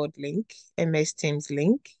Azure board link, MS Teams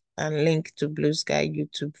link, and link to Blue Sky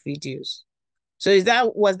YouTube videos. So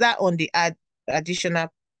was that on the additional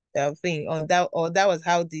thing on that, or that was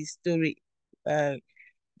how the story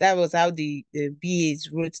that was how the BAs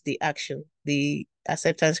wrote the action, the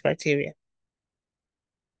acceptance criteria.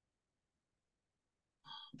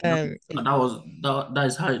 Um, That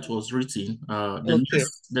is how it was written. okay.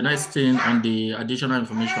 The next thing on the additional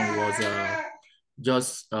information was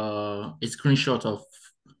just a screenshot of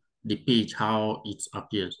the page, how it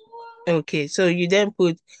appears. Okay. So you then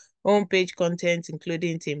put homepage content,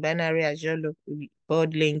 including team binary, Azure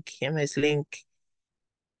board link, MS link.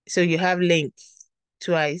 So you have link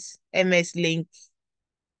twice, MS link.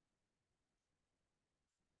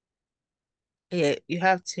 Yeah, you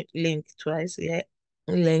have to link twice. Yeah,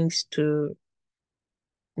 links to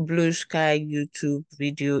Blue Sky YouTube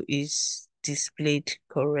video is displayed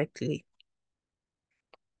correctly.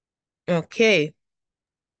 Okay,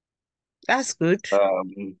 that's good.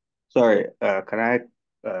 Sorry, can I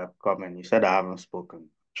comment? You said I haven't spoken,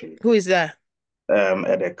 actually. Who is that?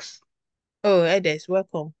 edX. Oh, Edes,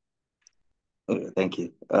 welcome. Okay, thank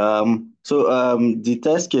you. The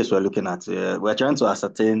test case we're looking at, we're trying to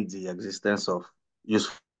ascertain the existence of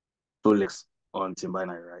useful links on Team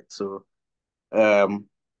Binary, right? So, um,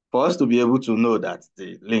 for us to be able to know that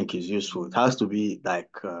the link is useful, it has to be like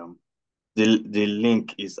the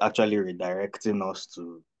link is actually redirecting us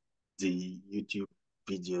to the YouTube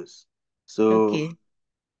videos. So Okay.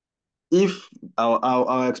 if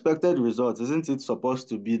our expected result, isn't it supposed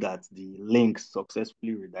to be that the link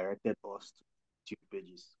successfully redirected us to YouTube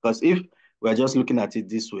pages? Because if we're just looking at it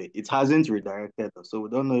this way, it hasn't redirected us. So we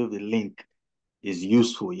don't know if the link is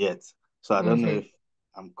useful yet. So I don't know if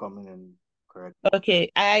I'm coming in correctly.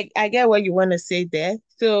 Okay, I get what you want to say there.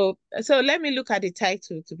 So let me look at the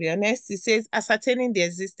title. To be honest, it says ascertaining the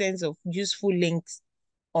existence of useful links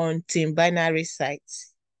on team binary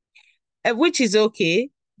sites, which is okay.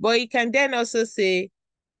 But you can then also say,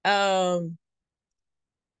 um,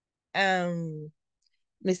 Mr.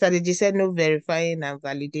 Deji said no verifying and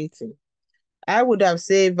validating. I would have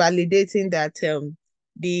said validating that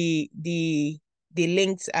the the the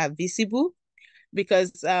links are visible,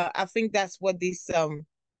 because I think that's what this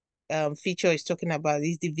feature is talking about,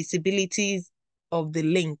 is the visibilities of the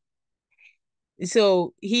link.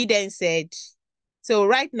 So he then said, so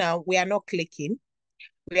right now we are not clicking.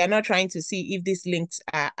 We are not trying to see if these links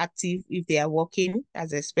are active, if they are working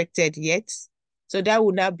as expected yet. So that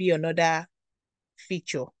would now be another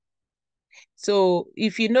feature. So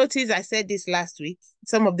if you notice, I said this last week,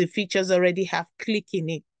 some of the features already have click in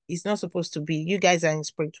it. It's not supposed to be. You guys are in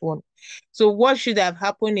sprint 1. So what should have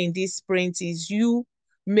happened in this sprint is you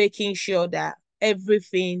making sure that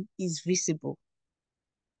everything is visible.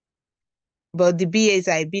 But the BAs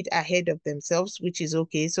are a bit ahead of themselves, which is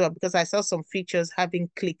okay. So because I saw some features having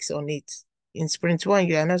clicks on it. In sprint 1,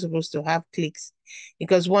 you are not supposed to have clicks,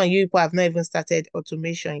 because you people have not even started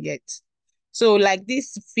automation yet. So like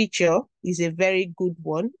this feature is a very good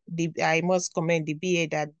one. I must commend the BA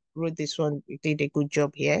that wrote this one. It did a good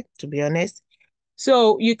job here, to be honest.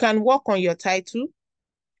 So you can work on your title.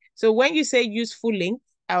 So when you say useful link,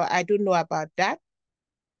 I don't know about that,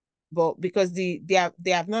 but because they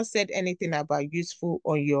have not said anything about useful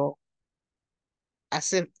on your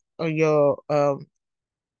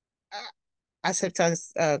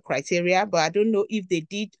acceptance criteria, but I don't know if they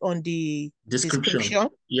did on the Description. description.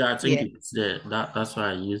 Yeah, I think Yeah. it's there. That's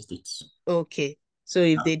why I used it. Okay. So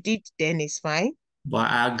if they did, then it's fine.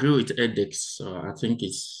 But I agree with edX. So I think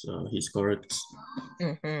he's correct.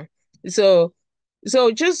 So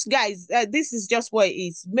just guys, this is just what it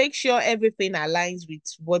is. Make sure everything aligns with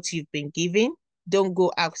what you've been given. Don't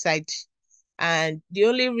go outside. And the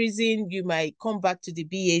only reason you might come back to the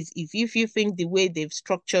BAs if you think the way they've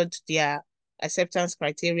structured their acceptance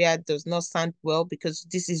criteria does not sound well, because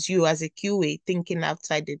this is you as a QA thinking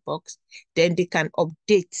outside the box, then they can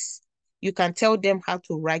update. You can tell them how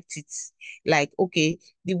to write it. Like, okay,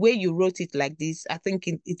 the way you wrote it like this, I think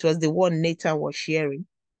it was the one Nathan was sharing,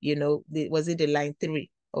 was it the line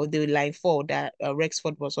 3 or the line 4 that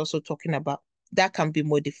Rexford was also talking about? That can be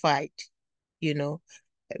modified, you know.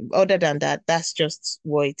 Other than that, that's just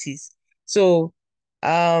what it is. So,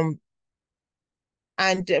 and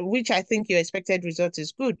which I think your expected result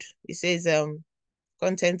is good. It says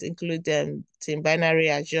content include team binary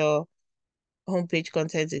Azure homepage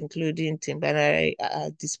content, including team binary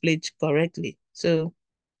displayed correctly. So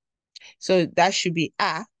that should be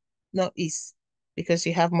not is, because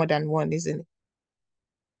you have more than one, isn't it?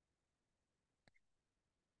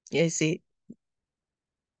 You see,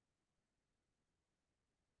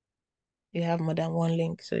 you have more than one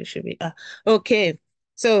link, so it should be okay.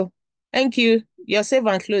 So thank you. Your save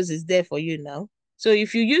and close is there for you now. So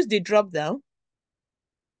if you use the drop down,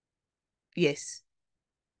 yes.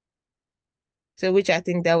 So which I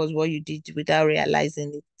think that was what you did without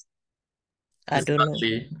realizing it. I don't know.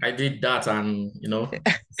 Exactly. I did that, and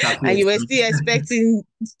And you were still expecting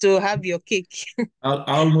to have your cake. I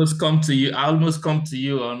almost come to you. I almost come to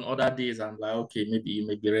you on other days. I'm like, okay, maybe you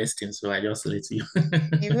may be resting, so I just let you.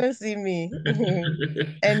 You don't see me.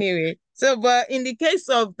 Anyway, so but in the case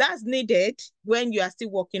of that's needed when you are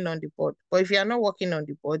still working on the board. But if you are not working on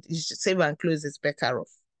the board, you should save and close is better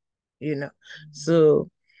off. So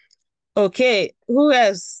okay, who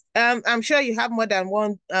else? I'm sure you have more than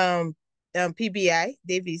one PBI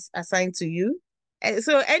Davis assigned to you.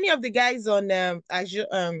 So any of the guys on Azure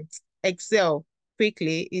Excel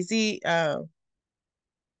quickly, is he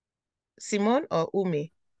Simon or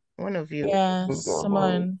Umi? One of you. Yeah,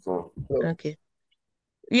 someone. Okay.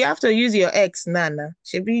 You have to use your X, Nana.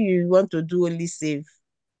 Maybe you want to do only save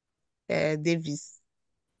Davis.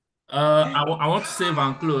 I want to save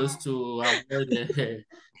and close to avoid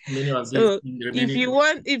many of these So remaining.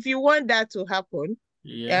 if you want that to happen,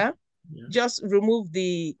 Yeah. just remove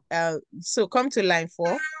the so come to line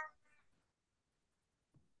 4.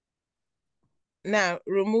 Now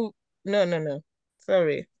remove no.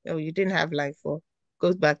 Sorry. Oh, you didn't have line 4.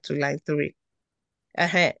 Goes back to line 3.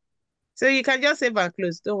 So you can just save and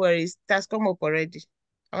close. Don't worry. It has come up already.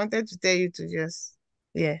 I wanted to tell you to just,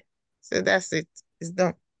 yeah. So that's it. It's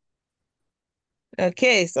done.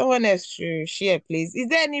 Okay, someone else should share, please. Is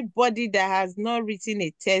there anybody that has not written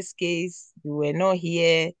a test case? You were not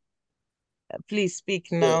here. Please speak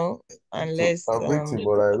Yeah. now, So unless I've written, Should,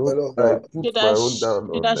 but Hello. I put should my I own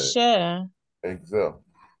down should on I the share? Excel.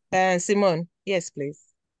 Simone, yes, please.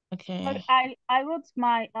 Okay. I wrote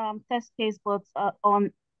my test case, but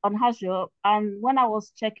on Azure, and when I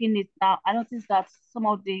was checking it now, I noticed that some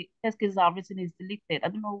of the test cases I've written is deleted. I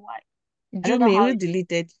don't know why. I don't know Jumi, how. who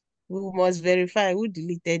deleted? We must verify who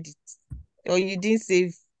deleted it. Or you didn't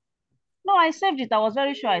save. No, I saved it. I was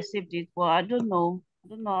very sure I saved it, but I don't know. I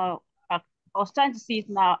don't know. I was trying to see it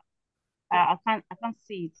now. I can't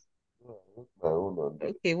see it. I put my own on the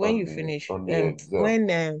Okay, when you finish, on the Excel.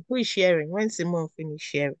 when who is sharing? When Simone finish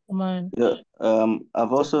sharing. Come on. Yeah.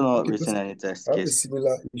 I've also not Okay, because written any test I have a case.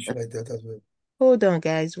 similar issue like that as well. Hold on,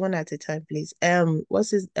 guys, one at a time, please.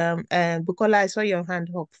 What's his Bukola, I saw your hand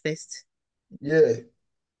up first. Yeah.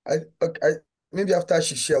 I maybe after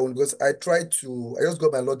she shared one because I just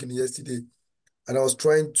got my login yesterday and I was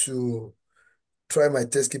trying to try my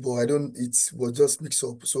test kit, but it was just mixed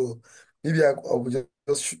up. So maybe I will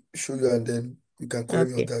just show you and then you can call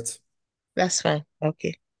me on Okay, that. that's fine.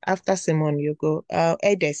 Okay. After Simone, you go.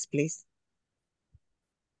 Edes, please.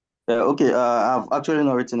 Okay. I've actually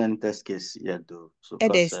not written any test case yet, though. So, cause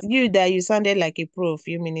Edes, you sounded like a pro a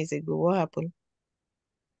few minutes ago. What happened?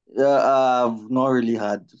 yeah, I've not really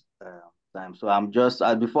had time. So I'm just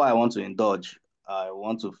before I want to indulge, I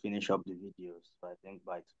want to finish up the videos. So I think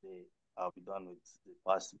by today I'll be done with the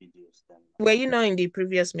past videos. Then Were you not in the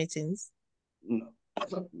previous meetings? no,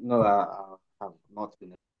 no, I have not been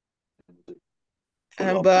able to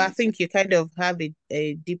follow up But on I it. think you kind of have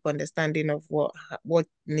a deep understanding of what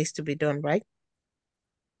needs to be done, right?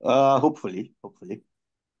 Hopefully.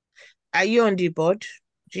 Are you on the board?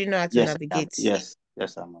 Do you know how to Yes, I am. navigate?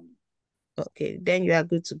 Yes, I'm on. Okay, then you are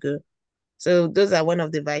good to go. So those are one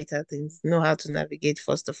of the vital things. Know how to navigate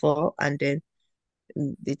first of all, and then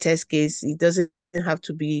the test case, it doesn't have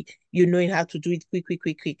to be you knowing how to do it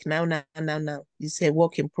quick. Now. It's a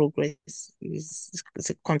work in progress. It's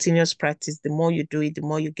a continuous practice. The more you do it, the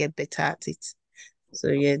more you get better at it. So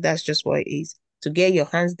yeah, that's just what it is. To get your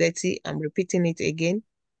hands dirty, I'm repeating it again.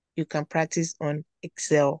 You can practice on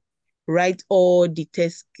Excel. Write all the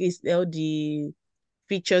test case, all the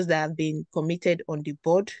features that have been committed on the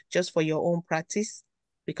board just for your own practice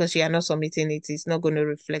because you are not submitting it. It's not going to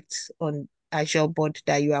reflect on Azure board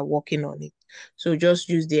that you are working on it. So just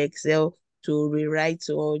use the Excel to rewrite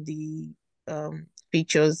all the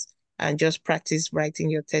features and just practice writing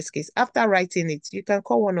your test case. After writing it, you can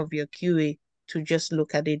call one of your QA to just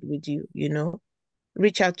look at it with you.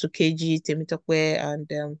 Reach out to KG, Temitokwe,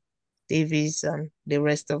 and Davis, and the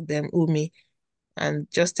rest of them, Umi, and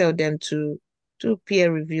just tell them to do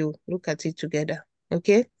peer review, look at it together.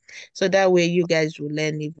 Okay. So that way you guys will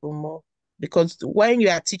learn even more. Because when you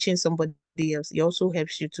are teaching somebody else, it also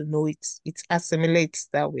helps you to know it assimilates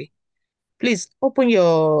that way. Please open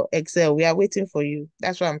your Excel. We are waiting for you.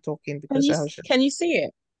 That's why I'm talking Can because you I was can you see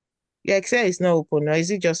it? your Excel is not open, or is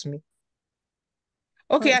it just me?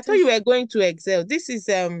 Oh, Okay, I it thought you says were going to Excel. This is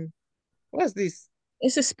what's this?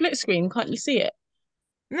 it's a split screen. Can't you see it?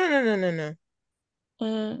 No.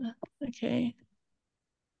 Okay.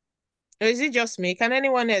 Or is it just me? Can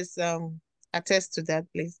anyone else attest to that,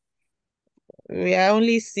 please? We are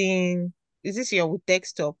only seeing, is this your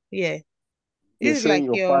desktop? Yeah. You're This is showing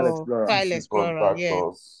like your file your explorer. file CC explorer. Yeah.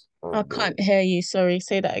 contractors I and can't hear you. Sorry.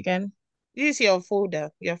 Say that again. This is your folder,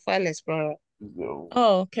 your file explorer.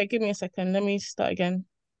 Oh, okay. Give me a second. Let me start again.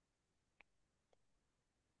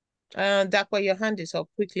 Dakwa, your hand is up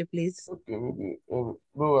quickly, please. okay, maybe no,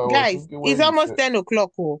 I was Guys, thinking it's almost 10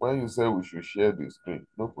 o'clock. Oh. when you said we should share the screen,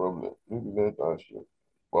 no problem. Maybe let us share.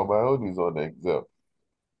 But my own is on Excel.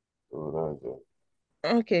 So that's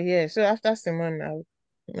it. Okay, yeah. So after Simon now,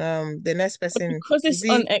 the next But person because is it's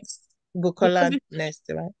on it because Bukola it's next,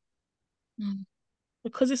 right?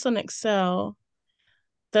 because it's on Excel,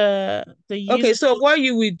 the Okay, user so story. what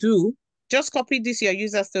you will do, just copy this your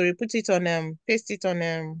user story, put it on paste it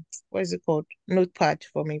on what is it called? Notepad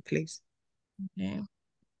for me, please. Okay.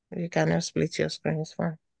 You cannot split your screen, it's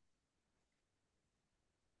fine.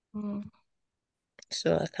 Mm.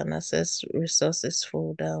 So I can access resources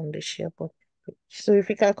folder on the SharePoint. So if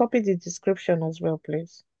you can copy the description as well,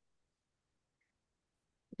 please.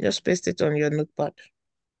 Just paste it on your notepad.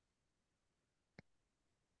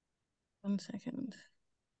 1 second.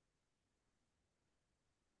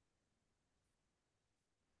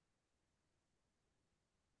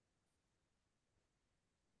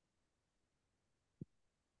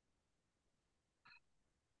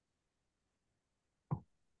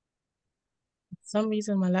 some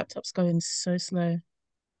reason my laptop's going so slow.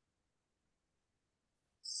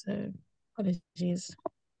 So apologies.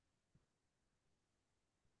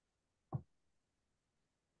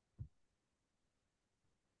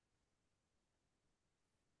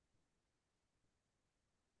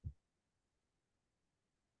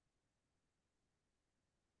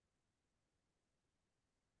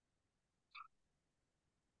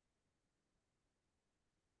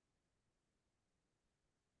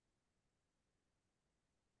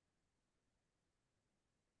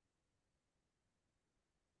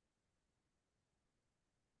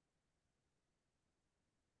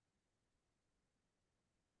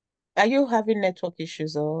 Are you having network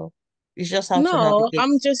issues or it's just how to No, navigate?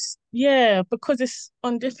 I'm just, yeah, because it's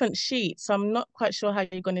on different sheets. I'm not quite sure how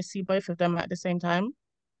you're going to see both of them at the same time.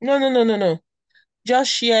 No, no, no, no, no.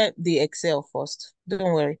 Just share the Excel first. Don't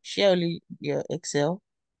worry. Share only your Excel.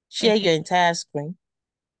 Share Okay. your entire screen.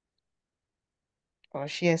 Or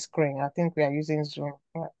share screen. I think we are using Zoom.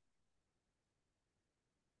 Right.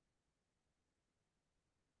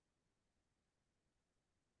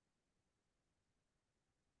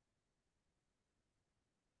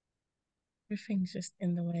 Everything's just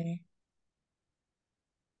in the way.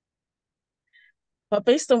 But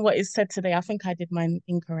based on what is said today, I think I did mine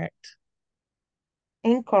incorrect.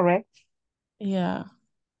 Incorrect. Yeah.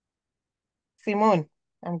 Simone,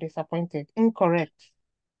 I'm disappointed. Incorrect.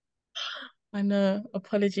 I know.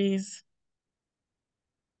 Apologies.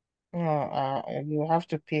 No, you have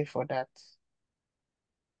to pay for that.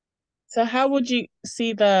 So how would you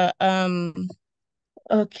see the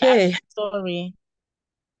Okay. story?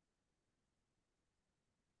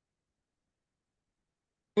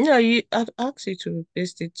 No, I'd ask you to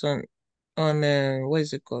paste it on what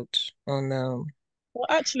is it called? On Well,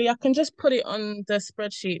 actually, I can just put it on the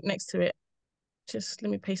spreadsheet next to it. Just let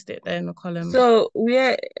me paste it there in the column. so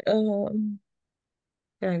where can't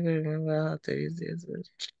even remember how to use this.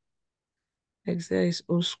 Excel is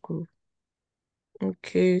old school.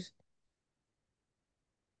 Okay.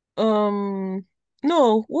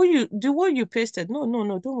 No, what you pasted. No, no,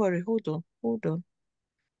 no, don't worry. Hold on. Hold on.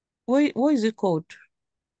 What is it called?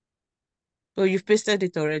 Oh, you've pasted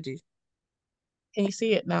it already. Can you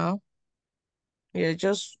see it now? Yeah,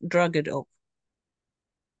 just drag it up.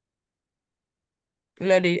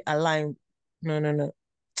 Let it align. No, no, no.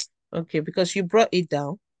 Okay, because you brought it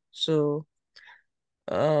down. So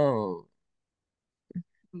um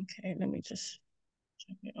Okay, let me just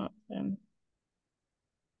check it up then.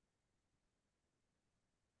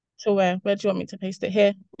 To where? Where do you want me to paste it?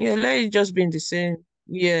 Here? yeah, let it just be in the same.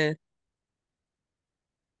 Yeah,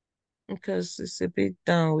 because it's a bit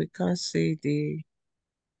down. We can't see the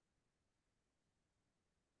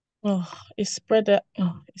Oh, it's spread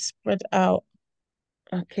out.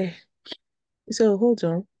 okay. So hold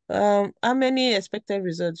on. How many expected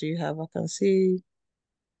results do you have? I can see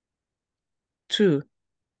two.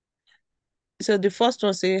 So the first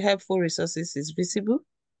one say helpful resources is visible.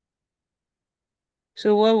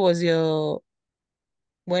 So what was your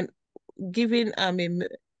when giving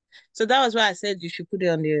so that was why I said you should put it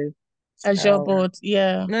on the Azure um board,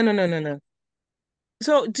 yeah. no, no, no, no, no.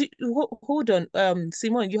 So hold on.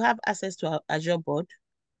 Simone, you have access to Azure board.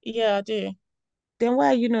 Yeah, I do. Then why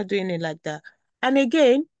are you not doing it like that? And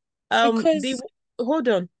again, the Because hold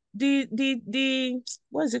on. The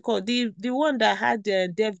what is it called? The one that had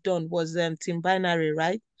dev done was Team Binary,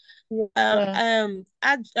 right? yeah,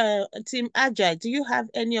 Team Agile. Do you have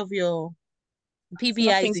any of your PBIs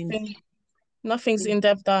nothing's in? been nothing's in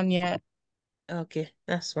dev done yet. Okay,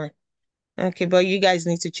 that's fine. Okay, but you guys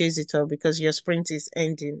need to chase it up because your sprint is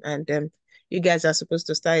ending and you guys are supposed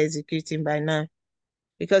to start executing by now.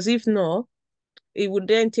 Because if not, it would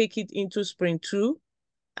then take it into sprint two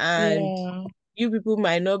and Yeah, you people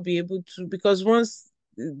might not be able to because once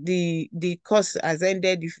the course has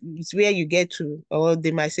ended, it's where you get to, or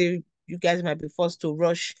they might say you guys might be forced to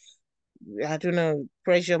rush. I don't know,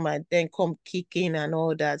 pressure might then come kick in and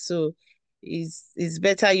all that. So it's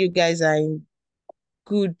better you guys are in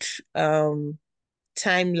good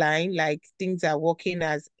timeline, like things are working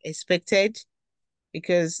as expected.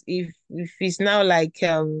 Because if it's now like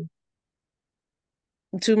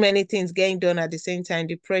too many things getting done at the same time,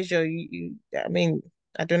 the pressure I mean,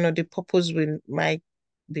 I don't know, the purpose will might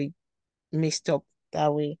be messed up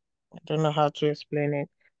that way. I don't know how to explain it.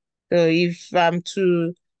 So if I'm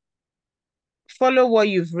to follow what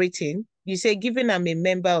you've written, you say given I'm a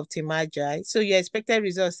member of Team Agile, so your expected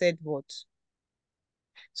result said what?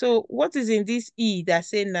 So what is in this E that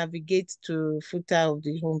say navigate to footer of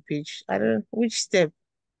the homepage? I don't know which step.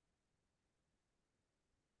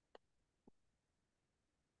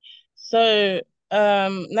 so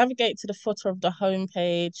Navigate to the footer of the home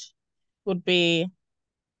page would be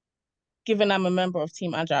given I'm a member of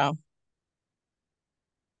Team Agile.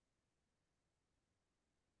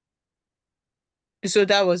 So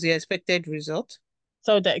that was the expected result.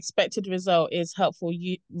 So the expected result is helpful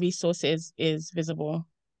resources is visible.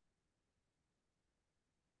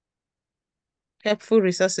 Helpful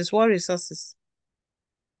resources. What resources?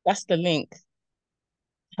 That's the link.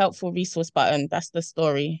 Helpful resource button. That's the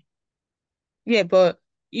story. Yeah, but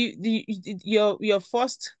your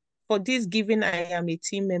first for this given I am a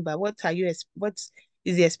team member. What is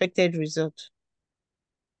the expected result?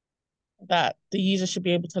 That the user should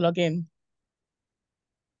be able to log in.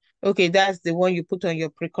 Okay, that's the one you put on your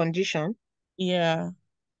precondition. Yeah.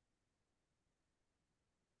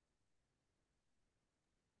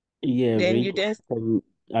 Yeah, Then you then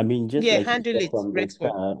I mean, just yeah, like she handle said it, from the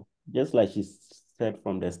Rexford. start, just like she said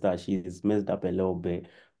from the start, she's messed up a little bit,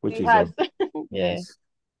 which It is has. okay. Yeah. Yes,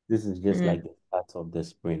 this is just Mm, like the start of the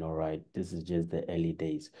spring, all right? This is just the early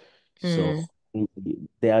days. So mm,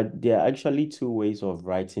 there are actually two ways of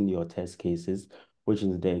writing your test cases, which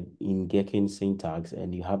is the in Gherkin syntax,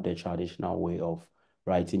 and you have the traditional way of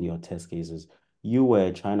writing your test cases. You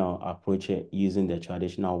were trying to approach it using the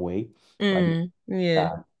traditional way, but yeah.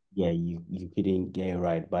 that yeah, you couldn't get it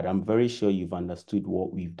right, but I'm very sure you've understood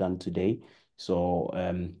what we've done today. So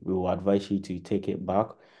we will advise you to take it back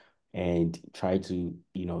and try to,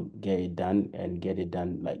 get it done and get it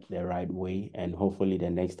done like the right way. And hopefully the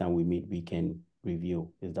next time we meet, we can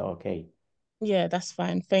review. Is that okay? Yeah, that's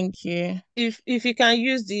fine. Thank you. If you can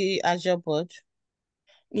use the Azure board, just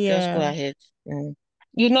go Yeah. ahead. Mm.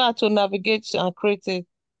 You know how to navigate and create it.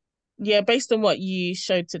 Yeah, based on what you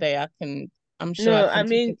showed today, I'm sure I No, I can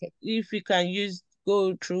mean, take it. if you can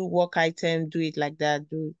go through work item, do it like that.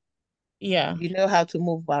 Yeah. You know how to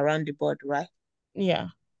move around the board, right? Yeah.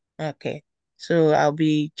 Okay. So I'll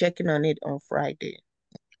be checking on it on Friday.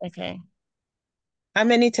 Okay. How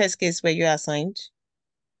many test cases were you assigned?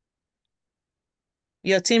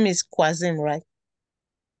 Your team is Quasim, right?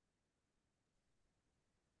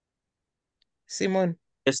 Simon.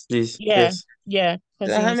 Yes, please. Yeah. Yes. Yeah.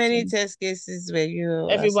 So how Kazim's many team. test cases were you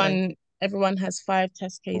assigned? Everyone has 5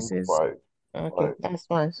 test I think cases. five. Okay, Five. that's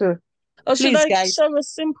fine. So Or should please, I guys, show a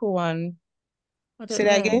simple one? I say don't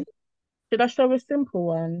that know. again. Should I show a simple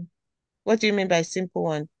one? What do you mean by simple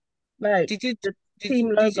one? Like Did you the did team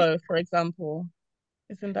did you logo, for example.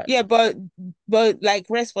 Isn't that Yeah, but like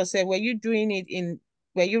Respo said, were you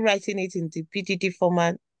writing it in the PDD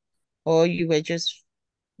format or you were just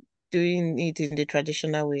doing it in the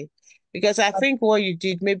traditional way? Because I think what you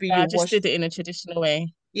did, maybe yeah, you I just did watched, it in a traditional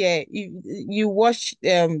way. yeah, you watched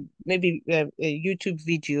maybe a YouTube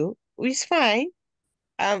video. It's fine.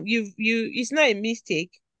 It's not a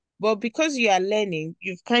mistake, but because you are learning,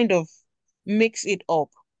 you've kind of mixed it up.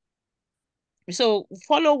 So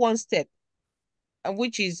follow one step, and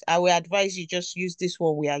which is I will advise you just use this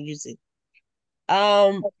one we are using.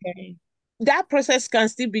 Okay. That process can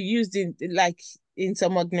still be used in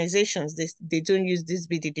some organizations. They don't use this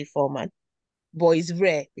BDD format, but it's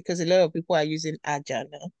rare because a lot of people are using Agile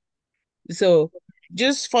now. So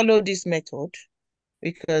just follow this method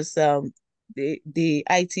because the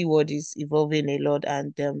IT world is evolving a lot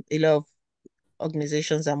and a lot of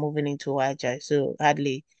organizations are moving into Agile. So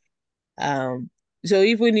hardly so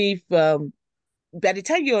even if by the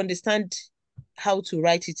time you understand how to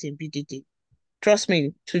write it in BDD, trust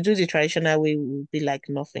me, to do the traditional way will be like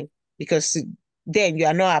nothing because then you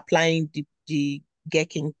are not applying the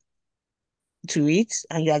Gherkin to it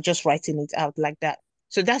and you are just writing it out like that.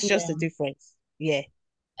 So that's just the Yeah. difference. Yeah.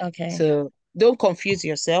 Okay. So don't confuse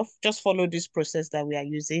yourself. Just follow this process that we are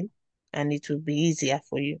using and it will be easier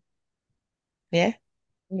for you. Yeah.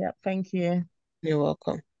 Yeah. Thank you. You're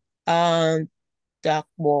welcome. Um, Dark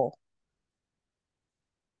Wall.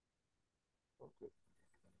 Okay.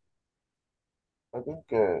 I think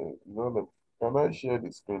can I share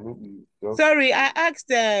the screen? Maybe just Sorry, I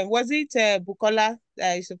asked, was it Bukola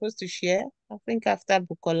that is supposed to share? I think after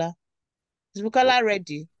Bukola. Is Bukola okay.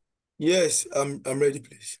 ready? Yes, I'm ready,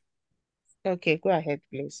 please. Okay, go ahead,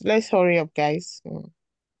 please. Let's hurry up, guys.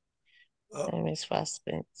 Uh, Time is fast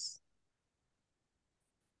spent.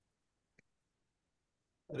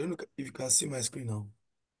 I don't know if you can see my screen now.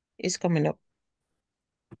 It's coming up.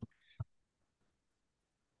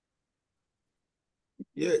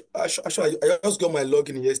 Yeah, actually, I just got my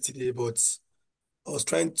login yesterday, but I was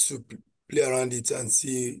trying to play around it and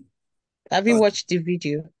see. Have you watched the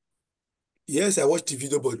video? Yes, I watched the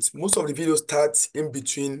video, but most of the video starts in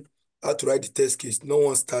between how to write the test case. No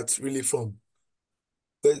one starts really from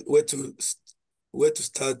where to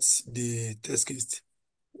start the test case.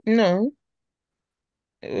 No.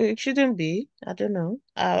 It shouldn't be. I don't know.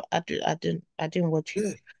 I didn't watch it.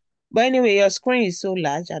 Yeah. But anyway, your screen is so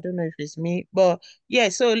large. I don't know if it's me, but yeah.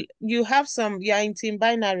 So you have some. You're in team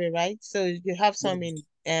binary, right? So you have some Yes.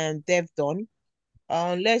 in dev done.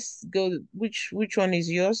 Let's go. Which one is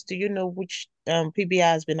yours? Do you know which PBR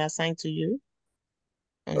has been assigned to you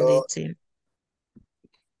on the Uh, team?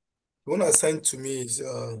 the one assigned to me is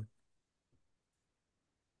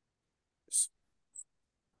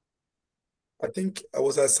I think I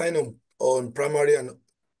was assigned on primary and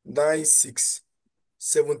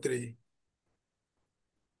 9673.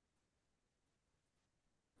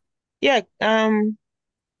 Yeah.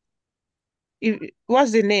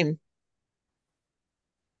 What's the name?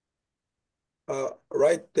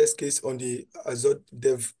 Write test case on the Azure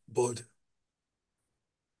dev board.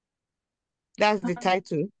 That's the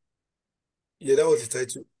title. Yeah, that was the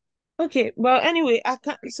title. Okay. Well, anyway, I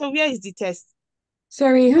can't. So where is the test?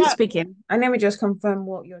 Sorry, who's What speaking? And let me just confirm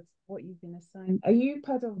what you've been assigned. Are you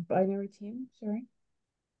part of binary team? Sorry.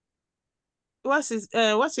 what's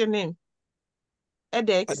your name?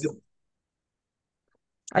 Edex. Ade-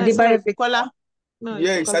 Sorry, Adebayo Bukola. Victor. No, it's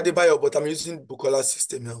yeah, it's Bukola. Adebayo, but I'm using Bukola's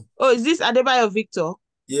system now. Oh, is this Adebayo Victor?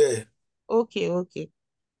 Yeah. Okay, okay.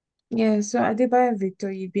 Yeah, so Adebayo Victor,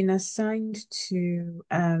 you've been assigned to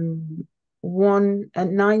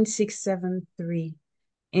 9673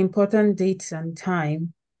 important dates and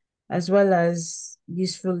time, as well as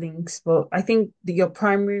useful links. But I think your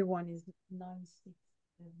primary one is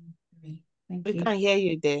 9673. Thank We you. can't hear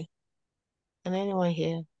you there. Can anyone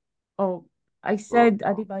hear? Oh, I said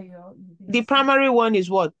Adebayo, you've been The assigned primary one is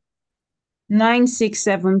what?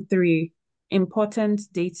 9673 important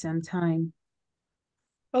dates and time.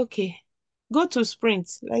 Okay. Go to Sprint.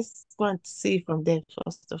 Let's go and see from there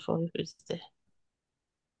first of all if it's there.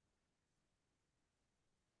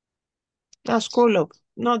 Now scroll up.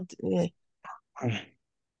 Not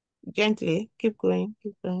gently. Keep going.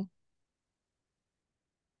 Keep going.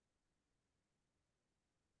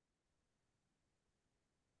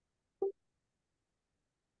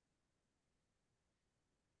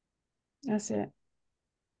 That's it.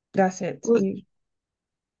 That's it. Good.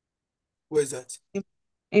 Where is that?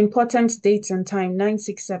 Important dates and time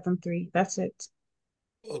 9673. That's it.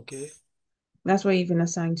 Okay. That's what you've been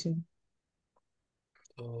assigned to.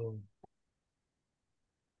 Um,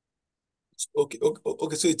 okay, okay,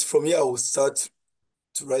 okay. So it's from here I will start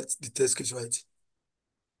to write the test case, right?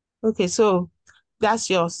 Okay, so that's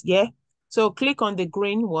yours, yeah? So click on the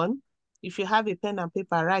green one. If you have a pen and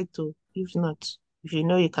paper, write to. If not, if you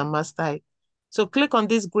know you can master it. So click on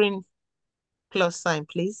this green plus sign,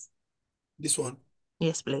 please. This one.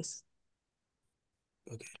 Yes, please.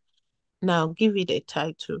 Okay. Now give it a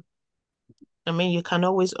title. I mean, you can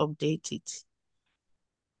always update it.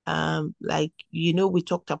 Like, we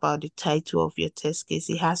talked about the title of your test case.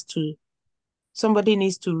 Somebody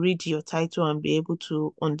needs to read your title and be able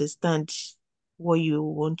to understand what you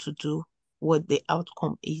want to do, what the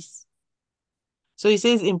outcome is. So it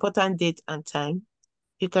says important date and time.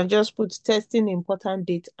 You can just put testing important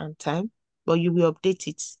date and time, but you will update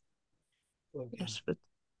it. Okay. Just put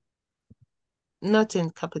not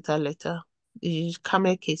in capital letter. It's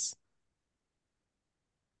camel case.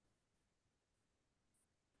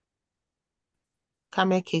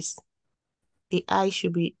 Camel case. The I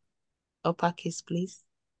should be uppercase, please.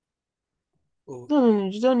 Oh, No,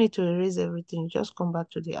 you don't need to erase everything. Just come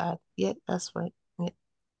back to the I. Yeah, that's fine. Yeah.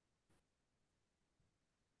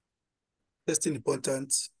 testing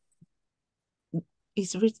important.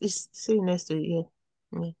 It's sitting next to it. Yeah.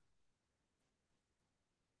 Yeah.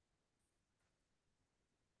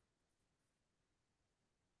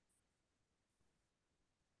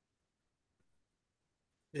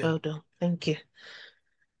 Yeah. Well done. Thank you.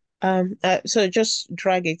 So just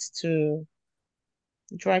drag it to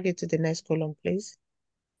the next column, please.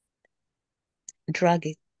 Drag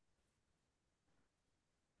it.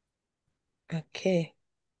 Okay.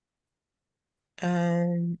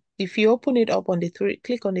 If you open it up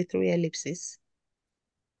click on the three ellipses.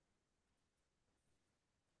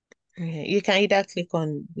 Yeah, you can either click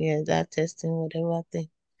on that testing, whatever thing.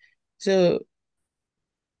 So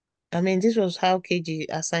I mean, this was how KG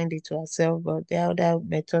assigned it to herself, but there are other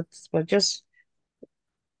methods. But just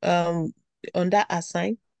on that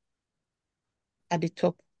assign at the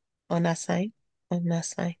top, unassign,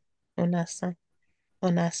 unassign, unassign,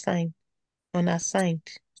 unassign, unassigned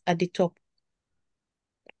at the top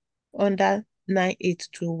under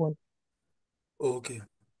 9821. Oh, okay.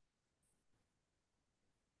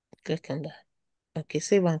 Click on that. Okay,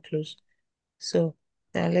 save and close. So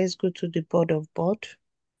now let's go to the board of board.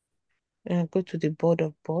 Go to the board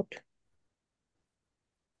of board.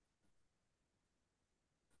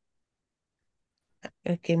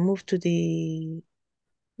 Okay, move to the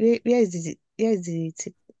where is the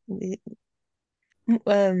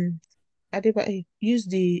Adebayo, use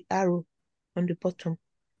the arrow on the bottom.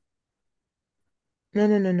 No,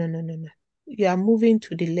 no, no, no, no, no, no. You are moving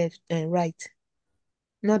to the left and right.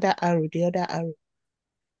 Not that arrow, the other arrow.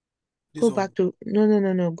 This Go one. back to no, no,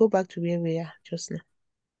 no, no. Go back to where we are just now.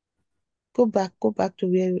 Go back to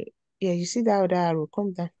where yeah, you see that other arrow.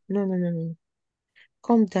 Come down. No, no, no, no, no.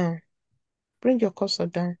 Come down. Bring your cursor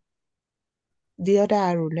down. The other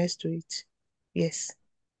arrow next to it. Yes.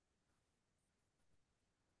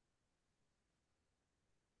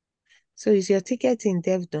 So is your ticket in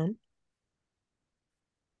dev done?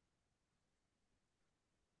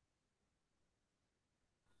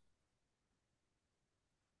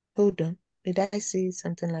 Hold on. Did I see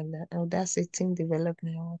something like that? Oh, that's a team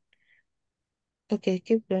development. Okay,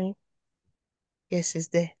 keep going. Yes, it's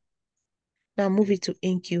there. Now move Okay. it to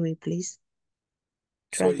InQA, please.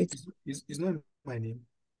 Drag Sorry, it. it's not my name.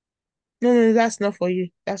 No, no, that's not for you.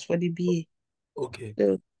 That's for the BA. Okay.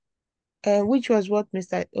 So, which was what,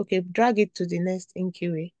 Mr. Okay, drag it to the next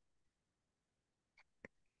InQA.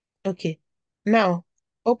 Okay. Now,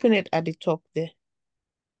 open it at the top there.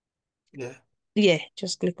 Yeah. Yeah,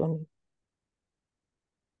 just click on it.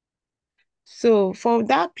 So, for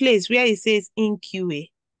that place where it says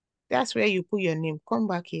InQA, that's where you put your name. Come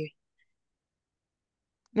back here.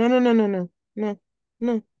 No, no, no, no, no, no,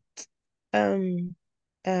 no. Um,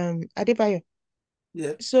 Adebayo.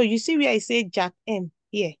 Yeah. So you see where I say Jack M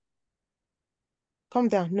here. Come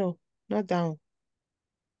down. No, not down.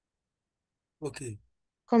 Okay.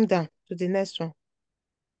 Come down to the next one.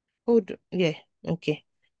 Hold. Yeah. Okay.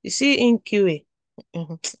 You see in QA.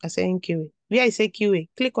 I say in QA. Where I say QA,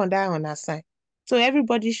 click on that on assign. So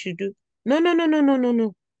everybody should do. No, no, no, no, no, no,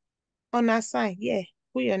 no. On assign. Yeah.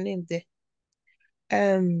 Put your name there.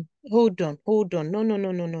 Hold on. Hold on. No, no,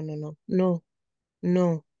 no, no, no, no, no, no,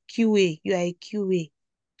 no. QA. You are a QA.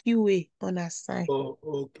 QA on assign. Oh,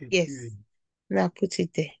 okay. QA. Yes. Now put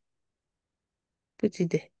it there. Put it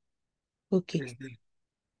there. Okay. Yes, then.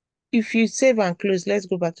 If you save and close, let's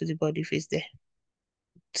go back to the board if it's there.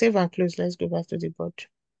 Save and close, let's go back to the board.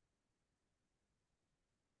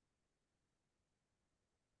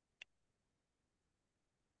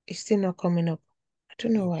 It's still not coming up. I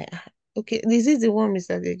don't know why. Okay, this is the one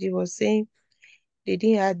Mr. Deji was saying they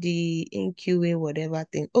didn't have the InQA whatever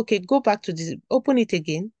thing. Okay, go back to this. Open it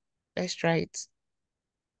again. Let's try it.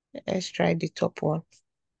 Let's try the top one.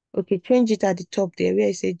 Okay, change it at the top there where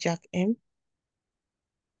it says Jack M.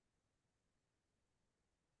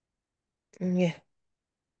 Yeah.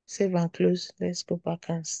 Save and close. Let's go back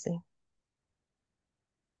and see.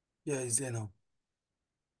 Yeah, it's there now.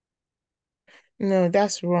 No,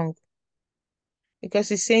 that's wrong.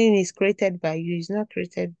 Because it's saying it's created by you. It's not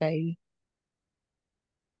created by you.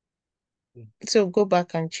 So go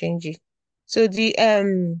back and change it. So the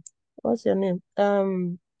what's your name?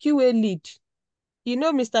 QA lead. You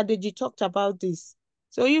know, Mr. Deji talked about this.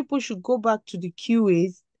 So you people should go back to the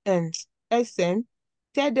QAs and SM,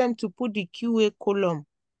 tell them to put the QA column.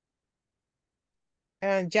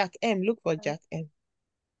 And Jack M, look for Jack M.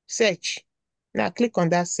 Search. Now click on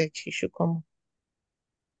that search. It should come up.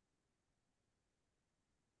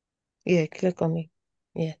 Yeah, click on it.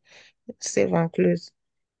 Yeah. Save and close.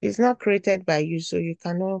 It's not created by you, so you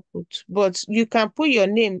cannot put, but you can put your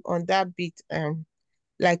name on that bit,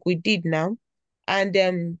 like we did now. And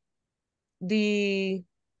the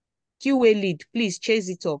QA lead, please chase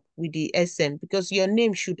it up with the SM because your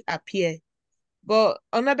name should appear. But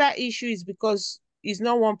another issue is because it's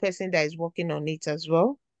not one person that is working on it as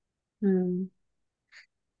well.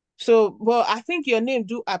 So, but I think your name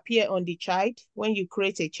do appear on the child when you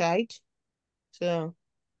create a child. So,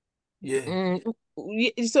 Yeah.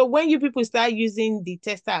 so when you people start using the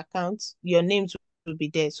tester account, your names will be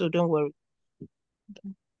there. So don't worry.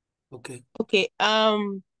 Okay. Okay.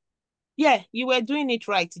 Yeah, you were doing it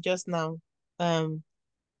right just now.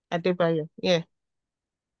 Adebayo. Yeah.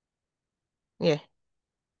 Yeah.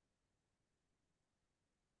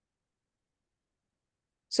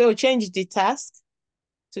 So change the task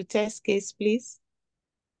to test case, please.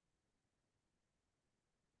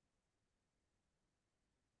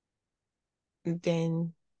 And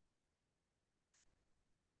then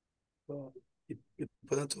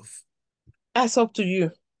Important of. that's up to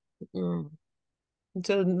you.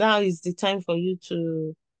 So now is the time for you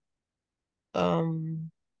to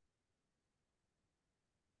um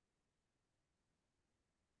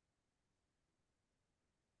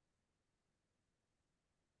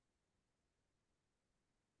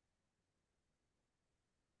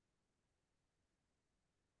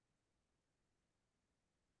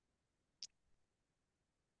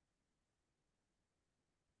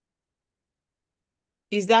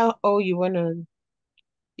Is that all you want to?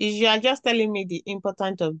 You are just telling me the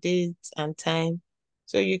important of date and time.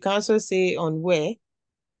 So you can also say on where,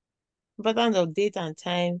 important of date and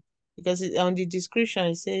time, because on the description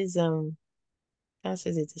it says, can't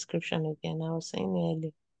say the description again. I was saying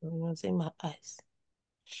earlier, I was saying my eyes.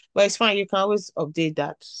 But it's fine, you can always update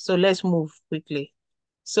that. So let's move quickly.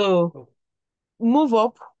 So Oh, move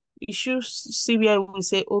up, you should see where we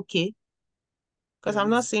say okay, because yeah, I'm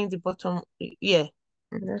not this. seeing the bottom. Yeah,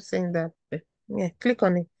 I'm not saying that. Yeah, click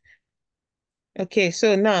on it. Okay,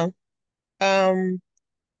 so now, um,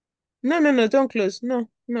 no, don't close. No,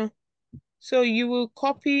 no. So you will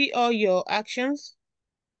copy all your actions,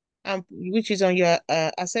 which is on your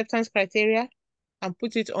acceptance criteria, and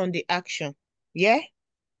put it on the action. Yeah?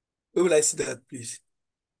 Where will I see that, please?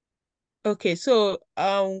 Okay, so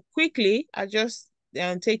quickly, I just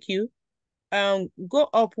take you. Go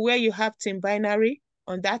up where you have team binary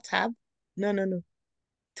on that tab. No.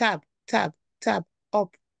 Tab, tab,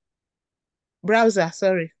 up. Browser,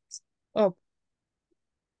 sorry. Up,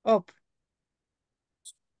 up.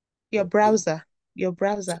 Your Okay. browser, your So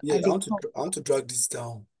browser yeah, at the top. I want to drag this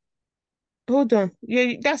down. Hold on.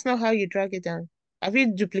 That's not how you drag it down. Have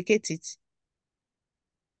you duplicate it?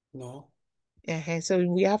 No. So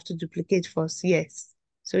we have to duplicate first. Yes.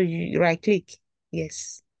 So you right click.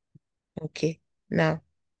 Yes. Okay. Now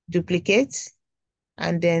duplicate,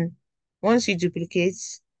 and then once you duplicate,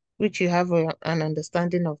 which you have an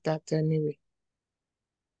understanding of that anyway.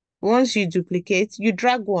 Once you duplicate, you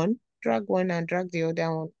drag one and drag the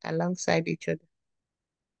other one alongside each other.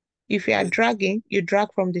 If you are Wait. dragging, you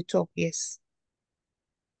drag from the top. Yes.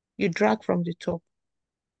 You drag from the top.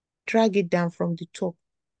 Drag it down from the top.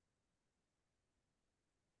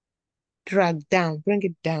 Drag down. Bring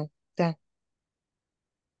it down. Down.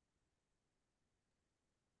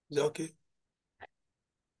 Is that okay?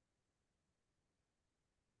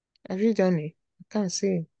 Have you done it? I can't see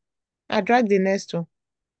it. I drag the next one.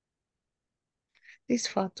 This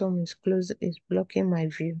phantom is close, is blocking my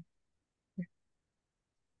view.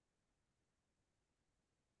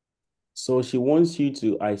 So she wants you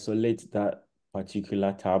to isolate that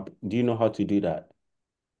particular tab. Do you know how to do that?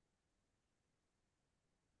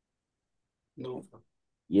 No.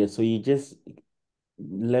 Yeah, so you just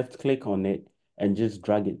left click on it and just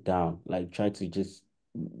drag it down. Like try to just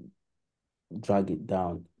drag it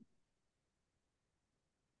down.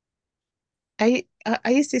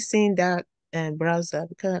 Are you still seeing that browser?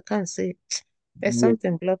 Because I can't see. There's Yeah.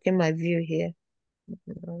 something blocking my view here.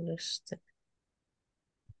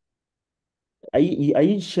 Are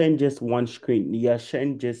you sharing just one screen? You're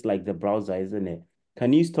sharing just like the browser, isn't it?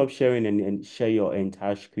 Can you stop sharing and share your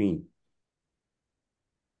entire screen?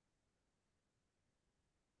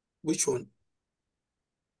 Which one?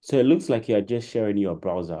 So it looks like you're just sharing your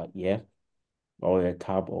browser, yeah? Or a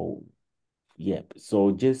tab or yep.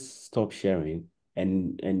 So just stop sharing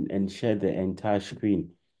and share the entire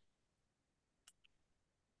screen.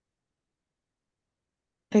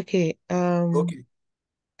 Okay. Okay.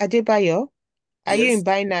 Adebayo, are you in Yes.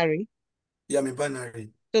 binary? Yeah, I'm in binary.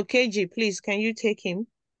 So KG, please, can you take him?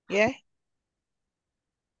 Yeah?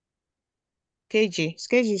 KG. Is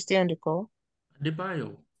KG still on the call?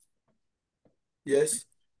 Adebayo, Yes.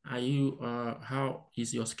 how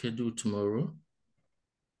is your schedule tomorrow?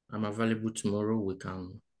 I'm available tomorrow. We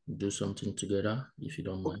can do something together if you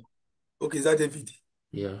don't mind. Okay, is that David?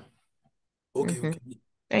 Yeah. Okay, Mm-hmm. okay. Yeah,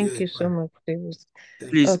 Thank you it's so fine. much, David.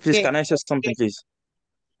 Thank you. Please, Okay. can I say something, please?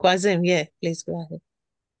 Kwazim, yeah, please go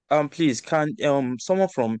ahead. Please, can someone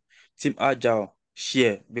from Team Agile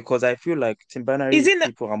share, because I feel like Team Is Binary it not,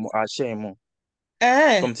 people are sharing more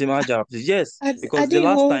eh? from Team Agile, please. Yes, I because the didn't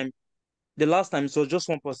last hold. time, it was just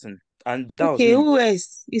one person, and that was Okay, me. who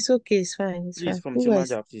else? It's okay, it's fine, it's Please, fine. from Who Team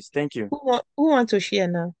else? Agile, please. Thank you. Who want to share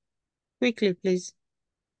now? Quickly, please.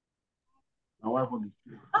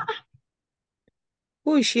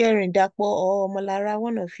 Who is sharing, Dakpo or Malara?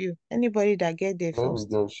 One of you. Anybody that get there Let me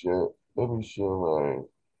first. just share. Let me share my.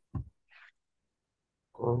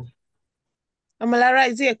 Malara,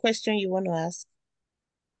 is it a question you want to ask?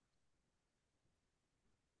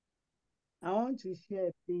 I want to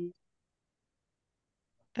share, please.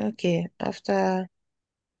 Okay, after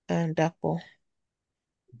Dakpo.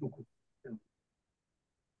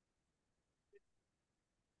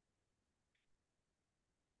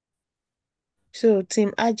 So,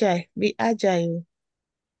 Team Agile, be agile.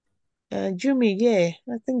 Jumi, yeah,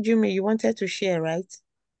 I think Jumi, you wanted to share, right?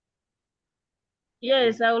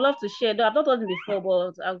 Yes, I would love to share. Though I've not done it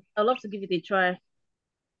before, but I'd love to give it a try.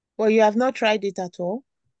 Well, you have not tried it at all.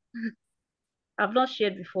 I've not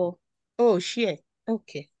shared before. Oh, share.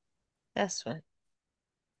 Okay, that's fine.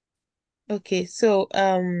 Okay, so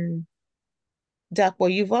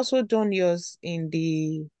Dapo, you've also done yours in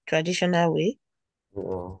the traditional way,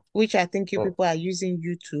 Yeah. which I think you Uh, people are using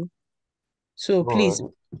YouTube. So no, please,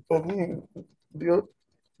 I didn't, the,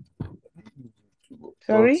 but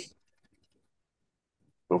sorry,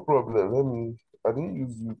 no problem. I didn't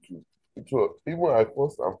use YouTube. It was even I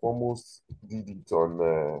first and foremost did it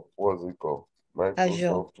on what's it called? Azure.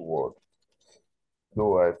 Microsoft Word.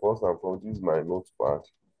 Though I first and foremost use my notepad.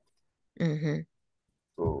 Mm-hmm.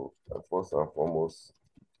 So I first and foremost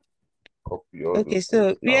copy all Okay, those things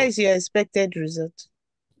so where down. is your expected result?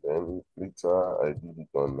 Then later I did it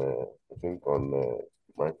on I think on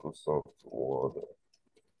Microsoft Word.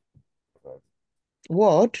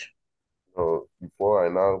 Word? So before I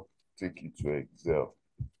now take it to Excel.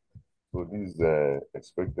 So these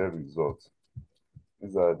expected results.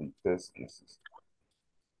 These are the test cases.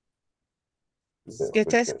 These are Your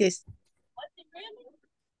test expected. case.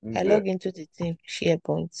 I These are log into the team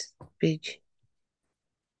SharePoint page.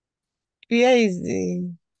 Where is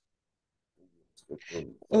the expected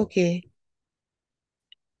results. okay?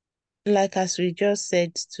 Like as we just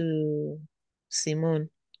said to Simone,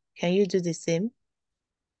 can you do the same?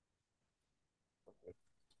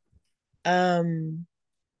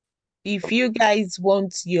 If you guys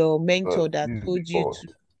want your mentor that This is the told you board.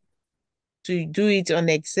 to do it on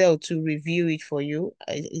Excel to review it for you,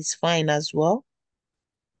 it's fine as well.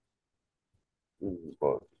 This is the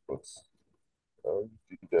board. But I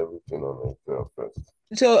did everything on Excel first.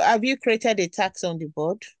 So have you created a tax on the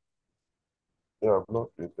board? Yeah, I've not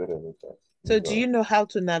created any task. So do you know how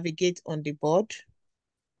to navigate on the board?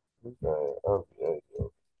 I have the idea.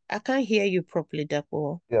 I can't hear you properly,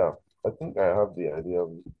 Dapo. Yeah, I think I have the idea of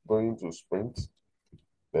going to sprint,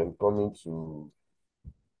 then coming to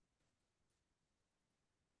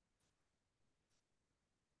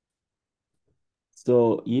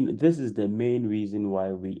So this is the main reason why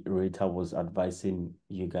Rita was advising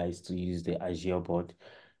you guys to use the Azure board,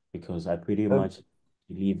 because I pretty and much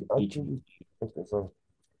believe each actually, okay, sorry,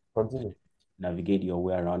 continue. navigate your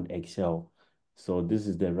way around Excel. So this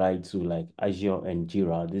is the right tool, like Azure and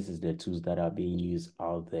Jira. This is the tools that are being used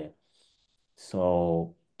out there.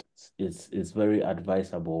 So it's very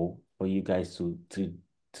advisable for you guys to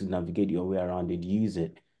navigate your way around it, use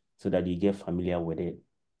it so that you get familiar with it.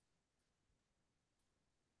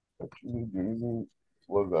 Actually, the reason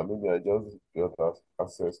was that maybe I just got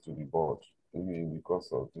access to the board, maybe because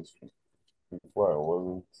of this. Before I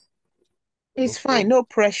wasn't, no It's fine, problem. no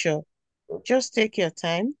pressure. Just take your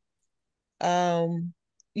time.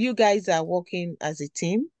 You guys are working as a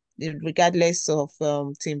team, regardless of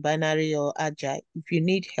team binary or agile. If you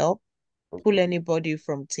need help, pull anybody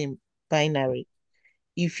from team binary.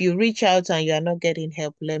 If you reach out and you are not getting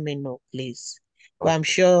help, let me know, please. But I'm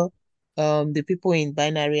sure the people in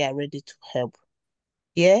binary are ready to help.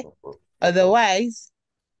 Yeah. Otherwise,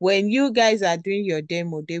 when you guys are doing your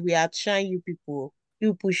demo, they will outshine you people.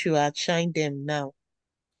 You push you outshine them now,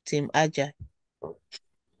 team agile.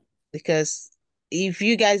 Because if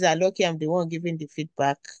you guys are lucky, I'm the one giving the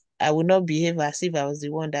feedback. I will not behave as if I was the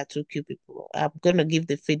one that took you people. I'm gonna give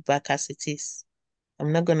the feedback as it is.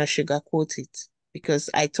 I'm not gonna sugarcoat it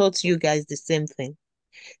because I taught you guys the same thing.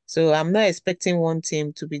 So I'm not expecting one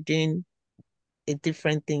team to be doing a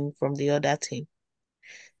different thing from the other team.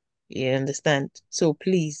 You understand? So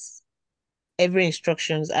please, every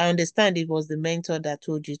instructions, I understand it was the mentor that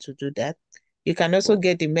told you to do that. You can also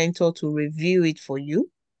get the mentor to review it for you.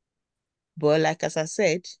 But like as I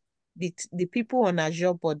said, the people on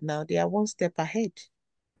Azure board now, they are one step ahead.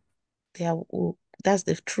 They are that's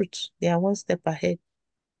the truth. They are one step ahead.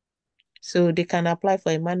 So they can apply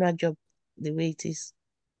for a manual job the way it is.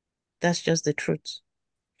 That's just the truth.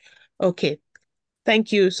 Okay.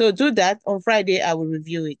 Thank you. So do that. On Friday, I will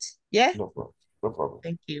review it. Yeah? No problem. No problem.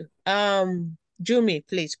 Thank you. Jumi,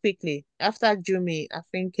 please, quickly. After Jumi, I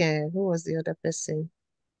think who was the other person?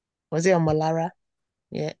 Was it Omolara?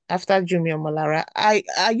 Yeah. After Jumi Omolara.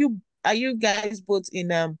 Are you guys both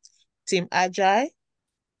in Team Agile?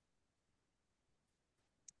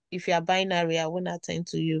 If you are binary, I won't attend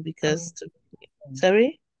to you because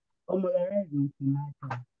sorry?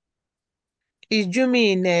 Is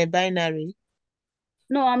Jumi in binary?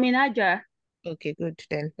 No, I'm in Agile. Okay, good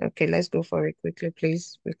then. Okay, let's go for it quickly,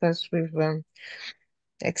 please, because we've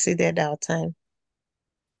exceeded our time.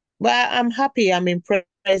 But I'm happy. I'm impressed.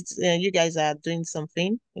 You guys are doing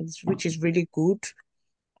something, which is really good.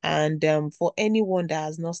 And for anyone that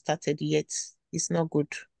has not started yet, it's not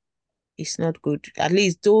good. It's not good. At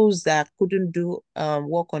least those that couldn't do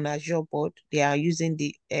work on Azure board, they are using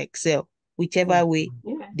the Excel. Whichever way,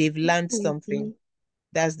 they've learned something.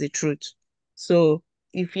 That's the truth. So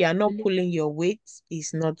If you are not pulling your weight,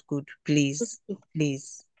 it's not good. Please,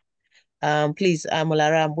 please. Please,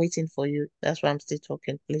 Olara, I'm waiting for you. That's why I'm still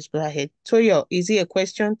talking. Please go ahead. Toyo, is it a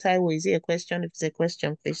question? Taiwo, is it a question? If it's a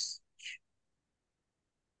question, please.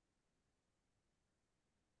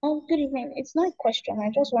 Good evening. It's not a question. I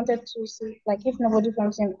just wanted to see, like, if nobody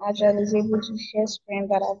from Team Agile is able to share screen,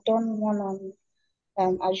 that I've done one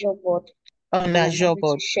on Azure board, On and I'm Azure happy to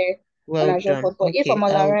board. share on Well Azure done. board. But if Okay.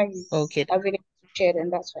 Amalara is Okay. available to share, then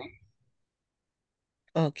that's fine.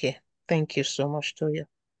 Okay. Thank you so much, Toyo.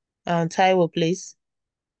 Taiwo, please.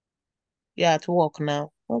 You're at work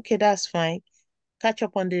now. Okay, that's fine. Catch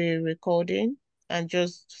up on the recording and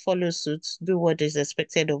just follow suit. Do what is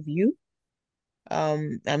expected of you.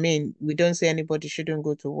 I mean, we don't say anybody shouldn't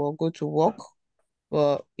go to work. Go to work,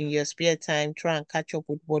 but in your spare time, try and catch up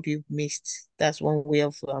with what you've missed. That's one way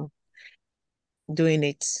of doing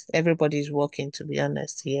it. Everybody's working, to be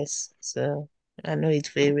honest. Yes. So I know it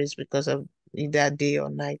varies because of either day or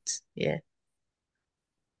night. Yeah.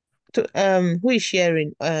 Who is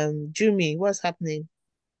sharing? Jumi, what's happening?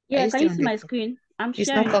 Are Yeah, you can still you on see the my phone? screen? I'm It's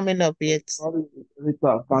not sharing. coming up yet. Sorry,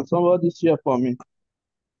 Rita, can somebody share for me?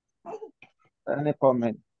 Any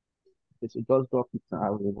comment? They should just drop it and I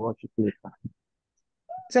will watch it later.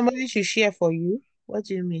 Somebody should share for you. What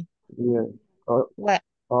do you mean? Yeah. What?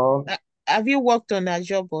 Have you worked on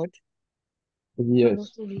Azure board?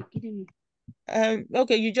 Yes.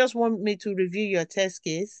 Okay, you just want me to review your test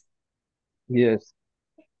case? Yes.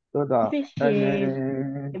 So that Everybody.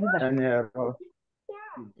 any error,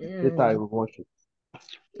 later I will watch it.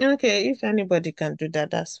 Okay, if anybody can do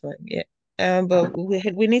that, that's fine. Yeah. But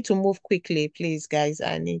we need to move quickly, please, guys.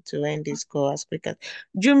 I need to end this call as quick as.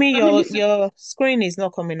 Jumi, your screen is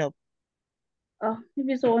not coming up.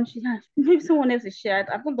 Maybe someone should have. Maybe someone else is shared.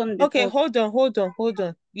 I've not done it Okay, before. hold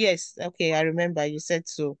on. Yes, okay, I remember you said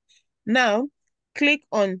so. Now, click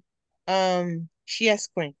on share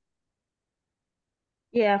screen.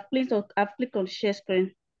 Yeah, I've clicked on share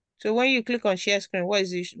screen. So when you click on share screen,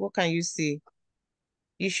 what can you see?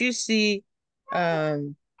 You should see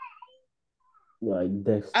like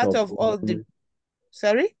desktop. out of all the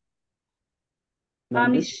sorry?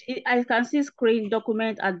 I can see screen,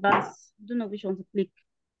 document, advanced. Don't know which one to click.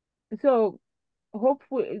 So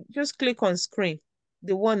hopefully just click on screen,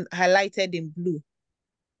 the one highlighted in blue,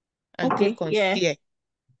 and Okay, click on yeah. share.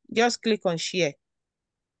 Just click on share.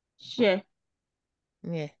 Share.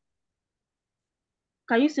 Yeah.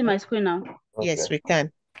 Can you see my screen now? Yes, we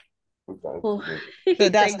can. Oh, So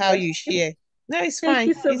that's thank how God. you share. No, it's Thank fine.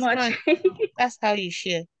 you so It's much. fine. That's how you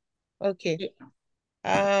share. Okay.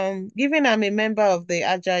 Given I'm a member of the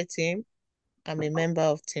Agile team, I'm a member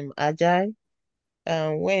of Team Agile.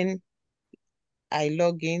 When I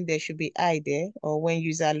log in, there should be I there, or when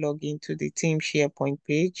user log into the team SharePoint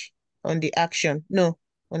page on the action. No,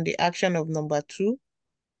 on the action of number 2.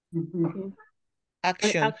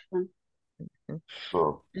 Action.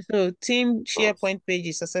 So team SharePoint page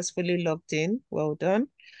is successfully logged in. Well done.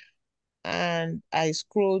 And I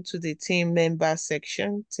scroll to the team member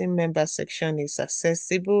section. Team member section is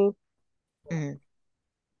accessible. And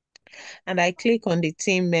I click on the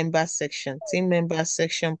team member section. Team member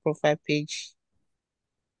section profile page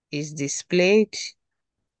is displayed.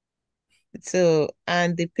 So,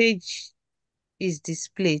 and the page is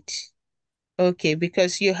displayed. Okay,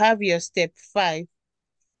 because you have your step 5.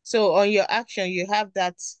 So on your action, you have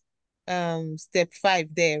that step 5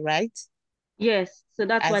 there, right? Yes, so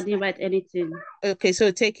that's why I didn't write anything. Okay,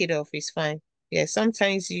 so take it off, it's fine. Yeah,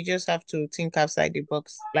 sometimes you just have to think outside the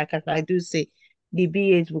box. Like as I do say, the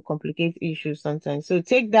BAs will complicate issues sometimes. So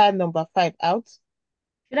take that number 5 out.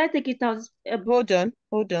 Should I take it out? Hold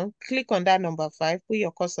on. Click on that number 5. Put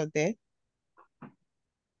your cursor there.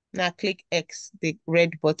 Now click X, the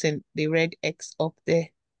red button, the red X up there.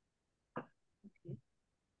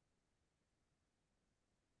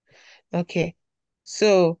 Okay,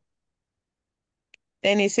 so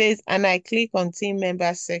then it says, and I click on team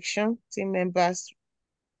members section. Team members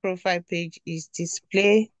profile page is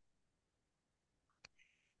displayed.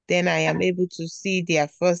 Then I am able to see their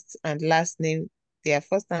first and last name. Their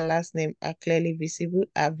first and last name are clearly visible,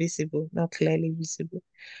 not clearly visible.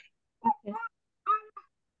 Okay.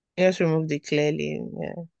 Just remove the clearly.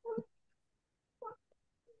 Yeah.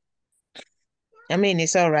 I mean,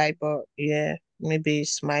 it's all right, but yeah, maybe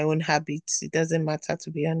it's my own habits. It doesn't matter,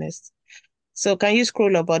 to be honest. So can you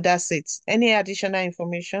scroll up, but that's it. Any additional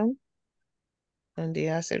information on the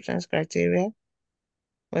acceptance criteria?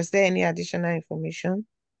 Was there any additional information?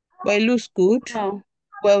 But it looks good. No.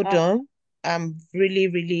 Well done. I'm really,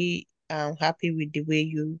 really happy with the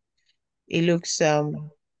way it looks very,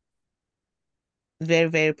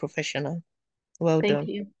 very professional. Well Thank done.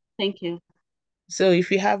 you. Thank you. So if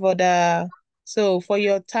you have so for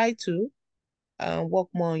your title, work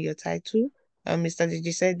more on your title. Mr.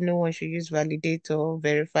 Digi said no one should use validate or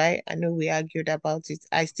verify. I know we argued about it.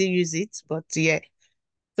 I still use it, but yeah.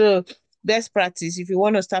 So best practice, if you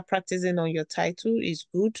want to start practicing on your title, is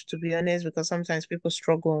good, to be honest, because sometimes people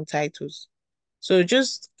struggle on titles. So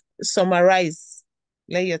just summarize.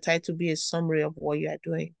 Let your title be a summary of what you are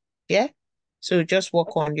doing. Yeah? So just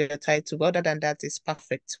work on your title. But other than that, it's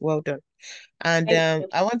perfect. Well done. And Thank you.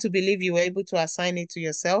 I want to believe you were able to assign it to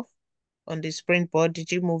yourself on the sprint board.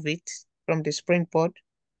 Did you move it from the sprint board?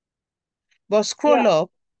 But scroll Yeah.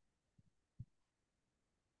 up.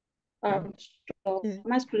 So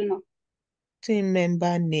am I scrolling up? Team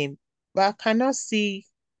member name. But I cannot see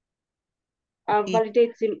it.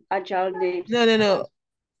 Validating agile names. No.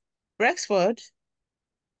 Rexford?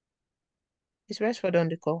 Is Rexford on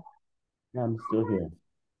the call? Yeah, I'm still here.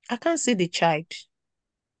 I can't see the child.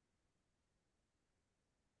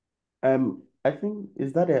 I think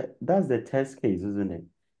that's the test case, isn't it?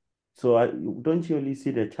 So don't you only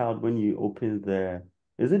see the child when you open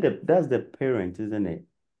that's the parent, isn't it?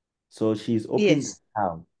 So she's opened the Yes.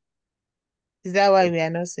 child. Is that why we are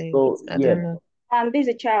not seeing it? So I yeah, don't know. This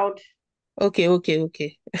is a child.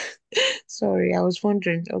 Okay. Sorry, I was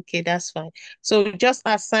wondering. Okay, that's fine. So just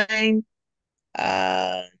assign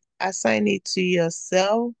it to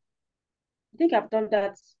yourself. I think I've done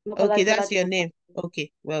that. Okay, that's your name.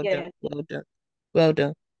 Okay, well done. Well done. Well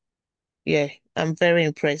done. Yeah, I'm very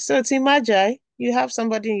impressed. So Team Magi, you have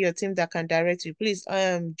somebody in your team that can direct you. Please,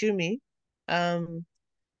 Jumi, um,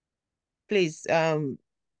 please,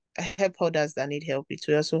 help others that need help. It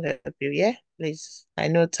will also help you. Yeah, please. I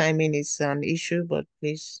know timing is an issue, but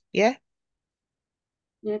please, yeah.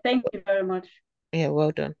 Yeah, thank you very much. Yeah,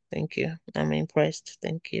 well done. Thank you. I'm impressed.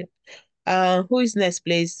 Thank you. Who is next,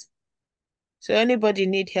 please? So anybody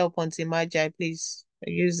need help on Team Magi, please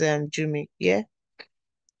use Jumi. Yeah.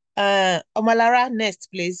 Omalara next,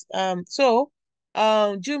 please.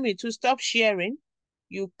 Jumi, to stop sharing,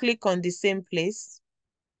 you click on the same place.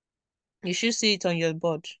 You should see it on your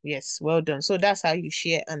board. Yes, well done. So that's how you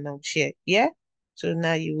share and unshare. Yeah. So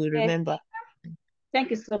now you will remember.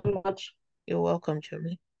 Thank you so much. You're welcome,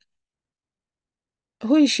 Jumi.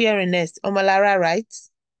 Who is sharing next? Omalara, right?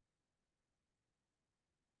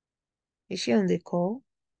 Is she on the call?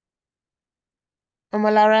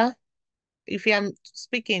 Omalara, if you are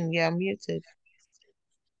speaking, you are muted.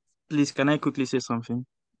 Please, can I quickly say something?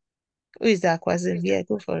 Who is that, Kwazim? Yeah,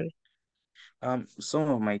 go for it. Some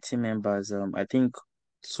of my team members, I think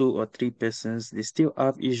 2 or 3 persons, they still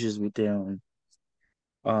have issues with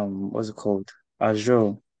what's it called?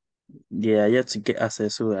 Azure. They are yet to get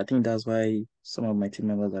access, so I think that's why some of my team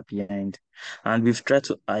members are behind. And we've tried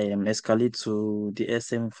to escalate to the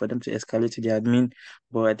SM for them to escalate to the admin,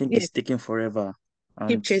 but I think Yeah. it's taking forever. Keep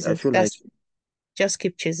And I chasing. feel like Just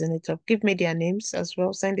keep chasing it up. Give me their names as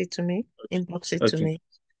well. Send it to me. Inbox it to okay, me.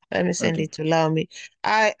 Let me send okay, it to allow me.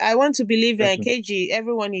 I want to believe okay. KG,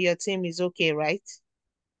 everyone in your team is okay, right?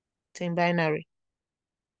 Team binary.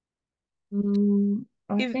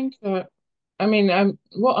 I think I mean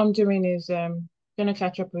what I'm doing is gonna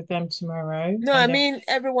catch up with them tomorrow. No, I mean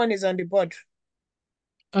everyone is on the board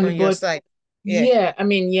on the on your board. side. Yeah. Yeah, I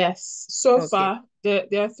mean yes. So Okay. far there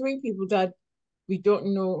are 3 people that we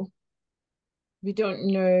don't know. We don't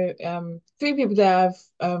know 3 people that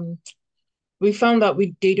have we found that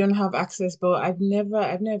they don't have access, but I've never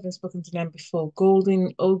even spoken to them before.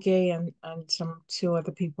 Golden, Oge, and some 2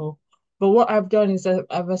 other people. But what I've done is that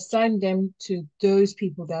I've assigned them to those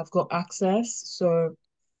people that have got access. So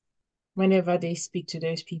whenever they speak to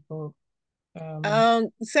those people,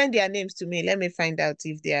 Send their names to me. Let me find out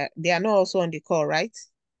if they are not also on the call, right?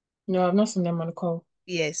 no, I've not seen them on the call.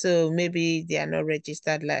 Yeah, so maybe they are not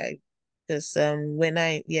registered like because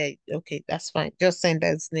okay, that's fine. Just send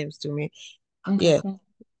those names to me. Okay, Yeah. cool.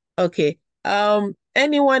 Okay.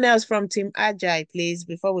 Anyone else from Team Agile, please,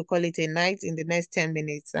 before we call it a night in the next 10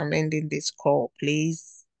 minutes, I'm ending this call,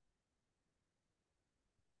 please.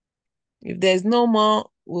 If there's no more,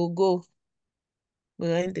 we'll go.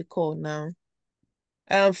 We'll end the call now.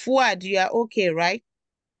 Fuad, you are okay, right?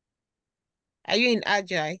 Are you in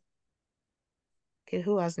Agile? Okay,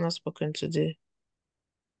 who has not spoken today?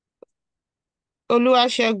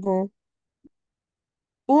 Oluwasegun.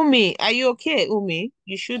 Umi, are you okay, Umi?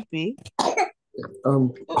 You should be.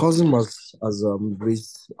 Cousin has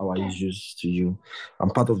raised our issues to you. I'm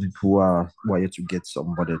part of the people who are yet to get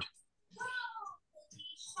onboarded.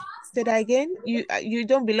 Say that again. You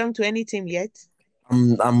don't belong to any team yet?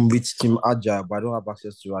 I'm with Team Agile, but I don't have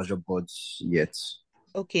access to Azure boards yet.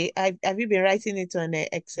 Okay. Have you been writing it on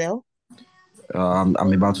Excel? I'm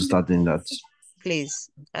about to start doing that. Please.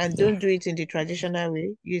 And Yeah. don't do it in the traditional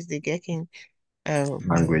way. Use the Gherkin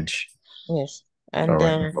Language. yes. All And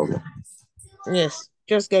right, no problem. yes,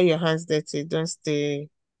 just get your hands dirty. Don't stay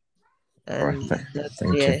All right, and not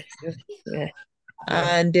thank you. yeah. Yeah.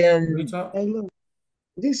 And Rita, Hello,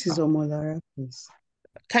 this is Omolara, please.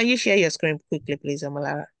 can you share your screen quickly, please,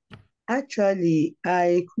 Amalara? Actually,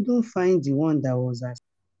 I couldn't find the one that was asked.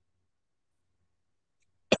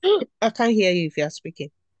 I can't hear you if you are speaking.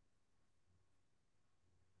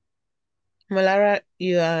 Amalara,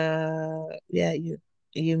 you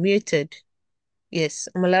muted. Yes,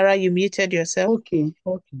 Amalara, you muted yourself. Okay,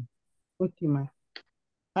 ma.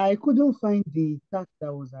 I couldn't find the task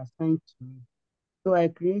that was assigned to me, so I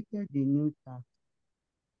created a new task.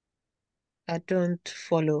 I don't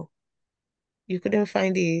follow. You couldn't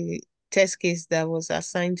find the test case that was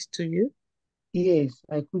assigned to you? Yes,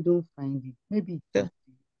 I couldn't find it. Maybe it So, was,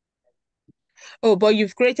 oh, but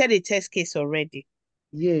you've created a test case already.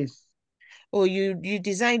 yes. Oh, you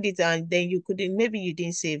designed it and then you couldn't, maybe you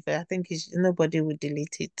didn't save. I think nobody would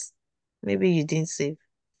delete it. Maybe you didn't save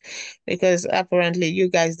because apparently you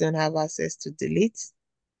guys don't have access to delete.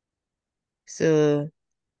 So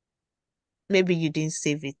maybe you didn't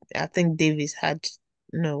save it. I think Davis had,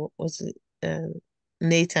 no, was it,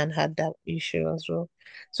 Nathan had that issue as well.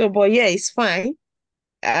 So, but yeah, it's fine.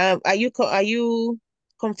 Are you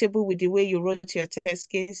comfortable with the way you wrote your test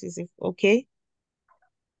case? Is it okay?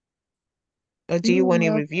 Or do you want it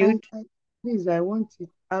No, reviewed? please, I want it.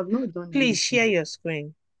 I've not done Please share anything. your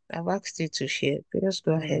screen. I've asked you to share. Just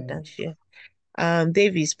go All ahead right. and share.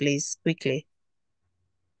 Davis, please, quickly.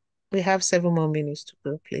 We have 7 more minutes to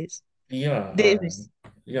go, please. yeah, Davis.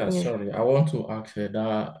 Yeah. sorry. I want to ask her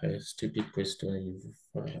that stupid question.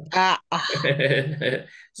 Ah, this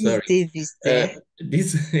Sorry. Davis Uh, there.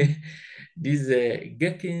 this this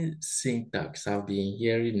getting syntax, I've been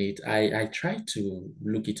hearing it. I tried to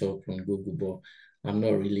look it up on Google, but I'm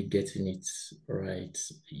not really getting it right.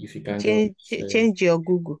 If you can Change your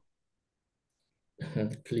Google.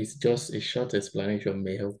 please, just a short explanation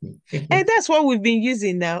may help me. Hey, that's what we've been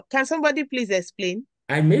using now. Can somebody please explain?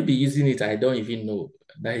 I may be using it. I don't even know.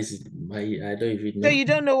 That is I don't even So know. you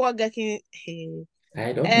don't know what Gherkin. Hey.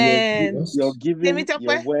 I don't know. You're Just giving your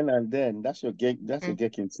Temitope? when and then. That's your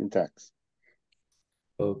Gherkin syntax.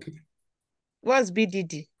 okay. What's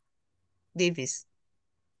BDD? Davis.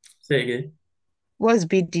 Say again. What's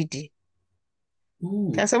BDD?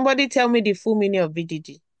 Ooh. Can somebody tell me the full meaning of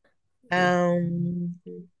BDD? Um,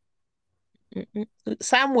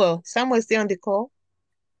 Samuel. Samuel, stay on the call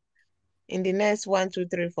in the next 1, 2,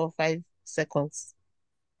 3, 4, 5 seconds.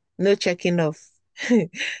 No checking off.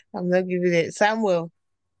 I'm not giving it. Samuel,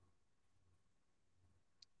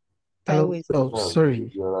 Hello. Taiwo is Oh,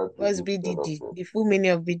 sorry. what's BDD? The full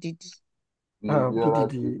meaning of BDD.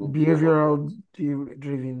 BDD, behavioral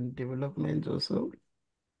driven development also.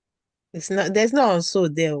 It's not. There's no also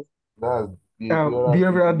there. That's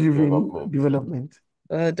Behavioral driven development.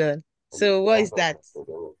 Well done. So what is that?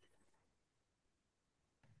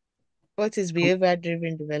 What is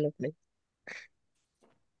behavior-driven development?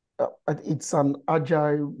 It's an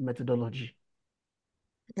agile methodology.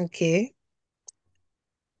 Okay.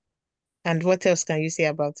 And what else can you say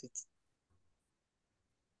about it?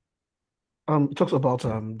 It talks about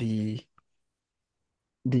the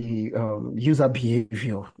user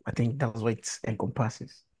behavior. I think that's what it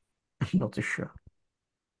encompasses. I'm not too sure.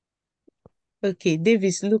 Okay,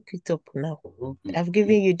 Davis, look it up now. I've I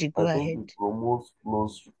given you the think go-ahead. it promotes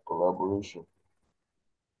close collaboration.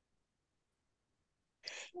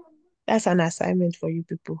 That's an assignment for you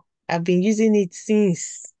people. I've been using it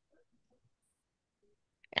since,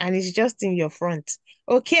 and it's just in your front.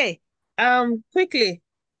 Okay. Quickly.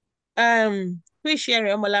 Who is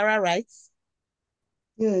sharing Omolara, right?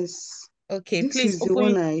 Yes. Okay, This please is the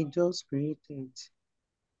one open. I just created.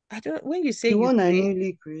 I don't. When you say The you one I create,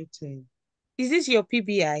 newly created. is this your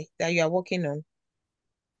PBI that you are working on?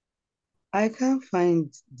 I can't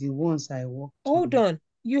find the ones I worked Hold on. on.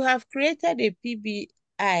 You have created a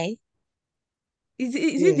PBI. Is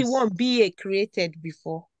it the Yes. one BA created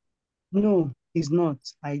before? No, it's not.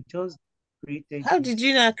 I just created How it. did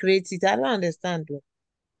you not create it? I don't understand though.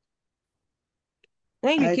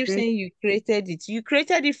 When you I keep create. saying you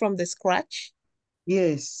created it from the scratch?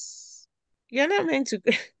 Yes. You're not meant to.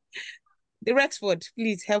 The Rexford,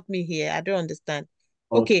 please help me here. I don't understand.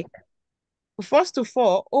 Okay. Okay, first of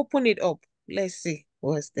all, open it up. Let's see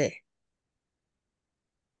what's there.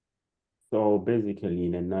 So basically,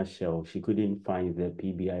 in a nutshell, she couldn't find the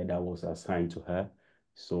PBI that was assigned to her.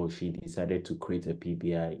 So she decided to create a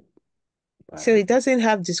PBI So it doesn't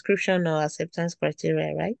have description or acceptance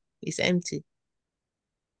criteria, right? It's empty.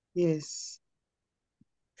 Yes.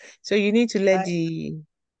 So you need to let I the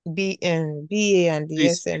BA and the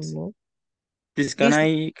Please, SM know. please,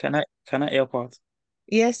 You, can I help out?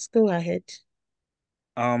 yes, go ahead.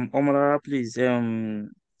 Omolara, please.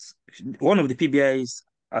 One of the PBIs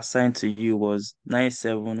assigned to you was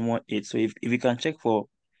 9718. So if you can check for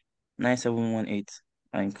 9718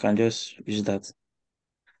 and you can just use that.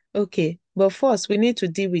 Okay, but first we need to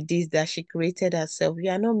deal with this that she created herself.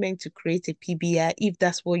 You are not meant to create a PBI if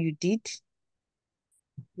that's what you did.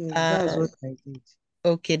 yes, that's Um, what I did.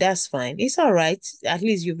 okay, that's fine. It's all right. At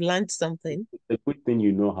least you've learned something. It's a good thing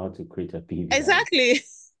you know how to create a PBI. Exactly.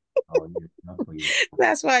 Oh, yes, not for you.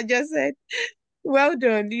 That's what I just said. Well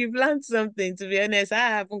done. You've learned something. To be honest, I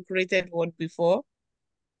haven't created one before.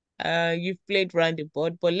 You've played around the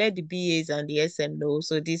board, but let the BAs and the SM know.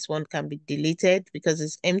 So this one can be deleted because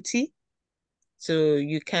it's empty. So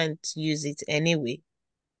you can't use it anyway.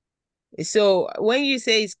 So when you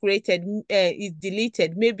say it's created, it's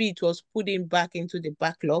deleted, maybe it was put in back into the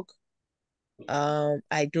backlog.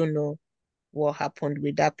 I don't know what happened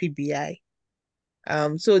with that PBI.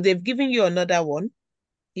 So they've given you another one.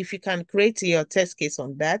 If you can create your test case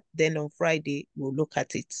on that, then on Friday we'll look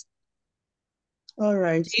at it. All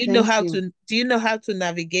right, Do you know thank how you. to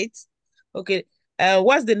navigate? Okay.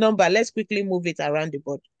 What's the number? Let's quickly move it around the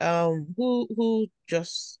board. Who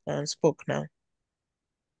just spoke now?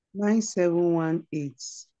 9718.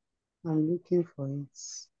 I'm looking for it.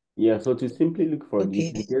 Yeah, so to simply look for it,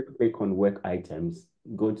 you Okay. can just click on work items,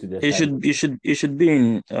 go to the You side. should be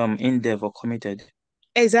in dev or committed.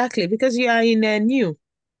 Exactly, because you are in a new.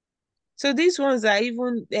 So these ones are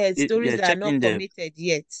even stories Yeah, that are check not in dev. committed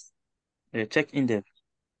yet. Yeah, check in dev.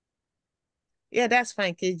 Yeah, that's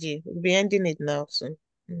fine, KG. We'll be ending it now soon.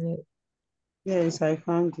 Yes, I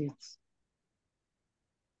found it.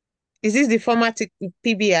 Is this the former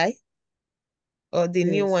PBI or the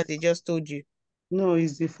new one Yes. they just told you? No,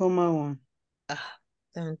 it's the former one. Ah,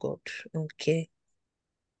 thank God. Okay.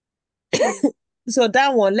 So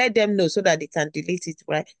that one, let them know so that they can delete it,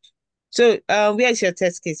 right? So where's your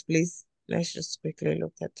test case, please? Let's just quickly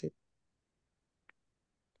look at it.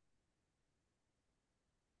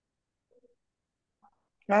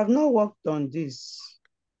 I've not worked on this.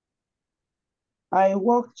 I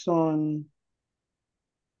worked on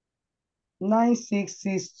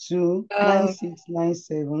 9662, Um,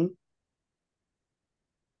 9697.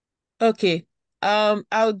 okay.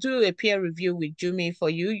 I'll do a peer review with Jumi for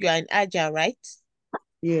you. You are in Agile, right?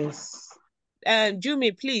 Yes.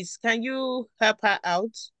 Jumi, please, can you help her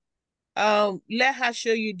out? Let her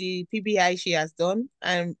show you the PBI she has done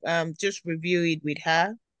and just review it with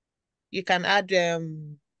her. You can add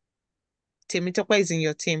Temitope is in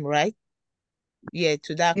your team, right? Yeah,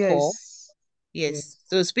 to that call. Yes. Yes. Yes.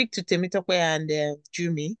 So speak to Temitope and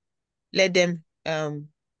Jumi. Let them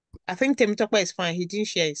I think Temitope is fine. He didn't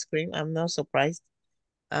share his screen. I'm not surprised.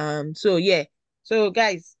 So yeah. So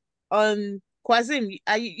guys, on Kwazim,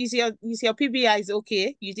 is your PBI is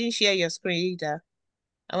okay? You didn't share your screen either.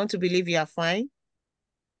 I want to believe you are fine.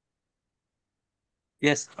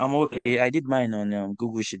 Yes, I'm okay. I did mine on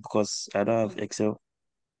Google Sheet because I don't have Excel.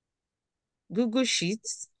 Google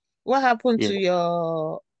Sheets. What happened Yeah. to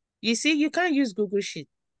your, you see, you can't use Google Sheet.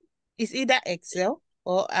 It's either Excel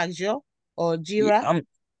or Azure or Yeah, Jira.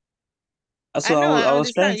 I so know, I I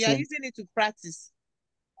was trying understand. You are to. using it to practice.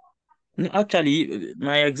 No, actually,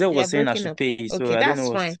 my Excel You are was saying I breaking should up. pay, so Okay, I don't know that's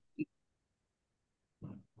what. fine.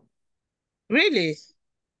 Really?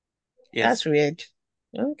 Yes. That's weird.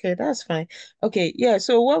 Okay, that's fine. Okay, yeah.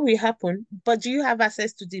 So what will happen? But do you have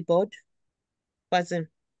access to the board? Basim,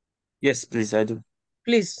 Yes, please, I do.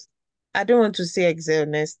 please. I don't want to say Excel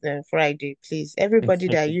next Friday, please. Everybody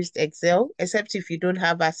that used Excel, except if you don't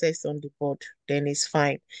have access on the board, then it's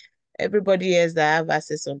fine. Everybody else that have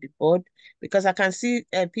access on the board, because I can see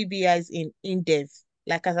PBIs in dev.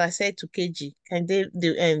 Like as I said to KG, can they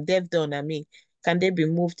the dev done? I mean, can they be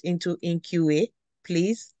moved into in QA,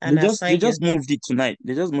 please, They and just they assign your. just moved it tonight.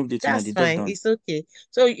 They just moved it tonight. That's The dev fine. done. It's okay.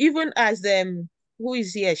 So even as who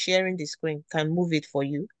is here sharing the screen can move it for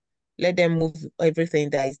you. Let them move everything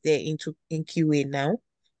that is there into in QA now,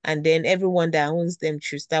 and then everyone that owns them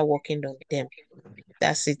should start working on them.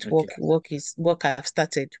 That's it. Okay. Work I've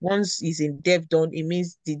started. Once is in dev done, it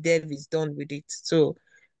means the dev is done with it. So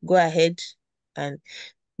go ahead and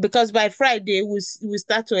because by Friday we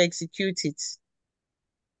start to execute it.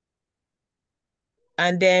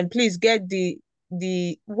 And then please get the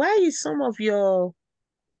why is some of your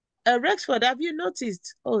Rexford, have you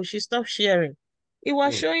noticed? Oh, she stopped sharing. It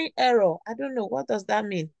was Oh, showing error. I don't know. What does that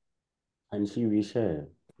mean? and she reshare.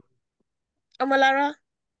 Amalara?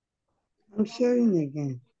 I'm sharing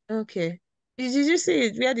again. Okay. Did you see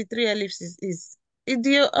it where the three ellipses is?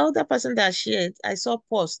 The other person that shared, I saw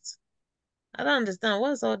post. I don't understand.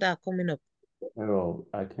 What's all that coming up? Oh,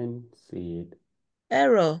 I can see it.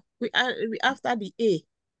 Error. We after the A.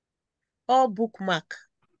 All bookmark.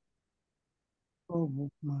 Oh,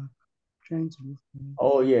 bookmark. Trying to look for it.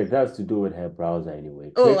 Oh, yeah, that's to do with her browser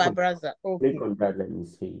anyway. Oh, Click a on browser. click Okay. on that, let me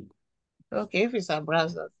see. Okay, if it's a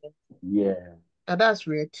browser, then. Yeah, Oh, that's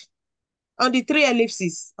weird. On the three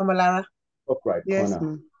ellipses, Omalara, top right Yes, corner.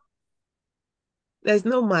 ma'am. there's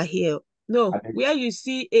no ma here. No, I think where you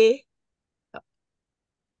see A,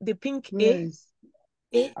 the pink Where A, is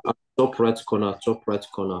A. Top right corner,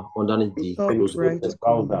 underneath the top click close with right the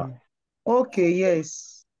button. browser. corner? Okay,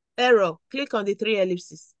 yes. Error. Click on the three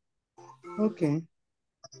ellipses. Okay.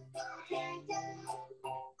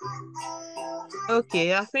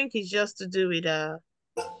 Okay, I think it's just to do with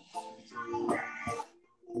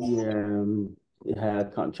Yeah,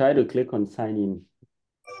 try to click on sign in.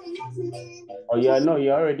 Oh, yeah, no,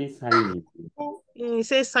 you're already signed in. it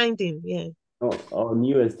says signed in. Yeah. Oh,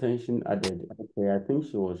 new extension added. Okay, I think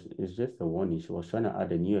it's just a warning. She was trying to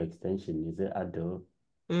add a new extension. Is it add the?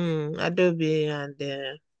 Adobe and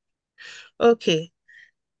okay.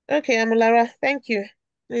 Okay, Amulara, thank you.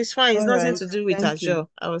 It's fine. It's All nothing right. to do with Thank you. Azure.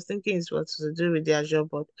 I was thinking it's what to do with the Azure,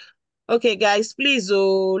 but okay, guys, please,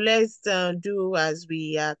 let's do as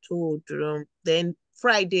we are told. Then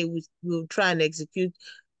Friday we'll try and execute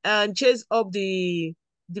and chase up the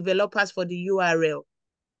developers for the URL,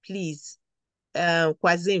 please.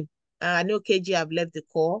 Kwazim, I know KG have left the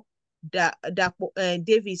call.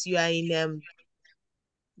 Davis, you are in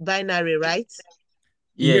binary, right?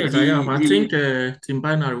 Yeah, Yes, I am. I think the Team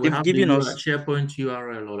Binary will they've have the given us. SharePoint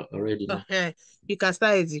URL already now. You can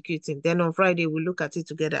start executing. Then on Friday, we'll look at it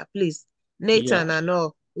together. Please. Yeah. Nathan and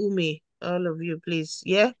all, Umi, all of you, please.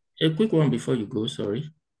 Yeah? A quick one before you go, sorry.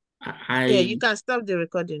 Yeah, you I can stop the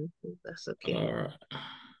recording. That's okay. uh,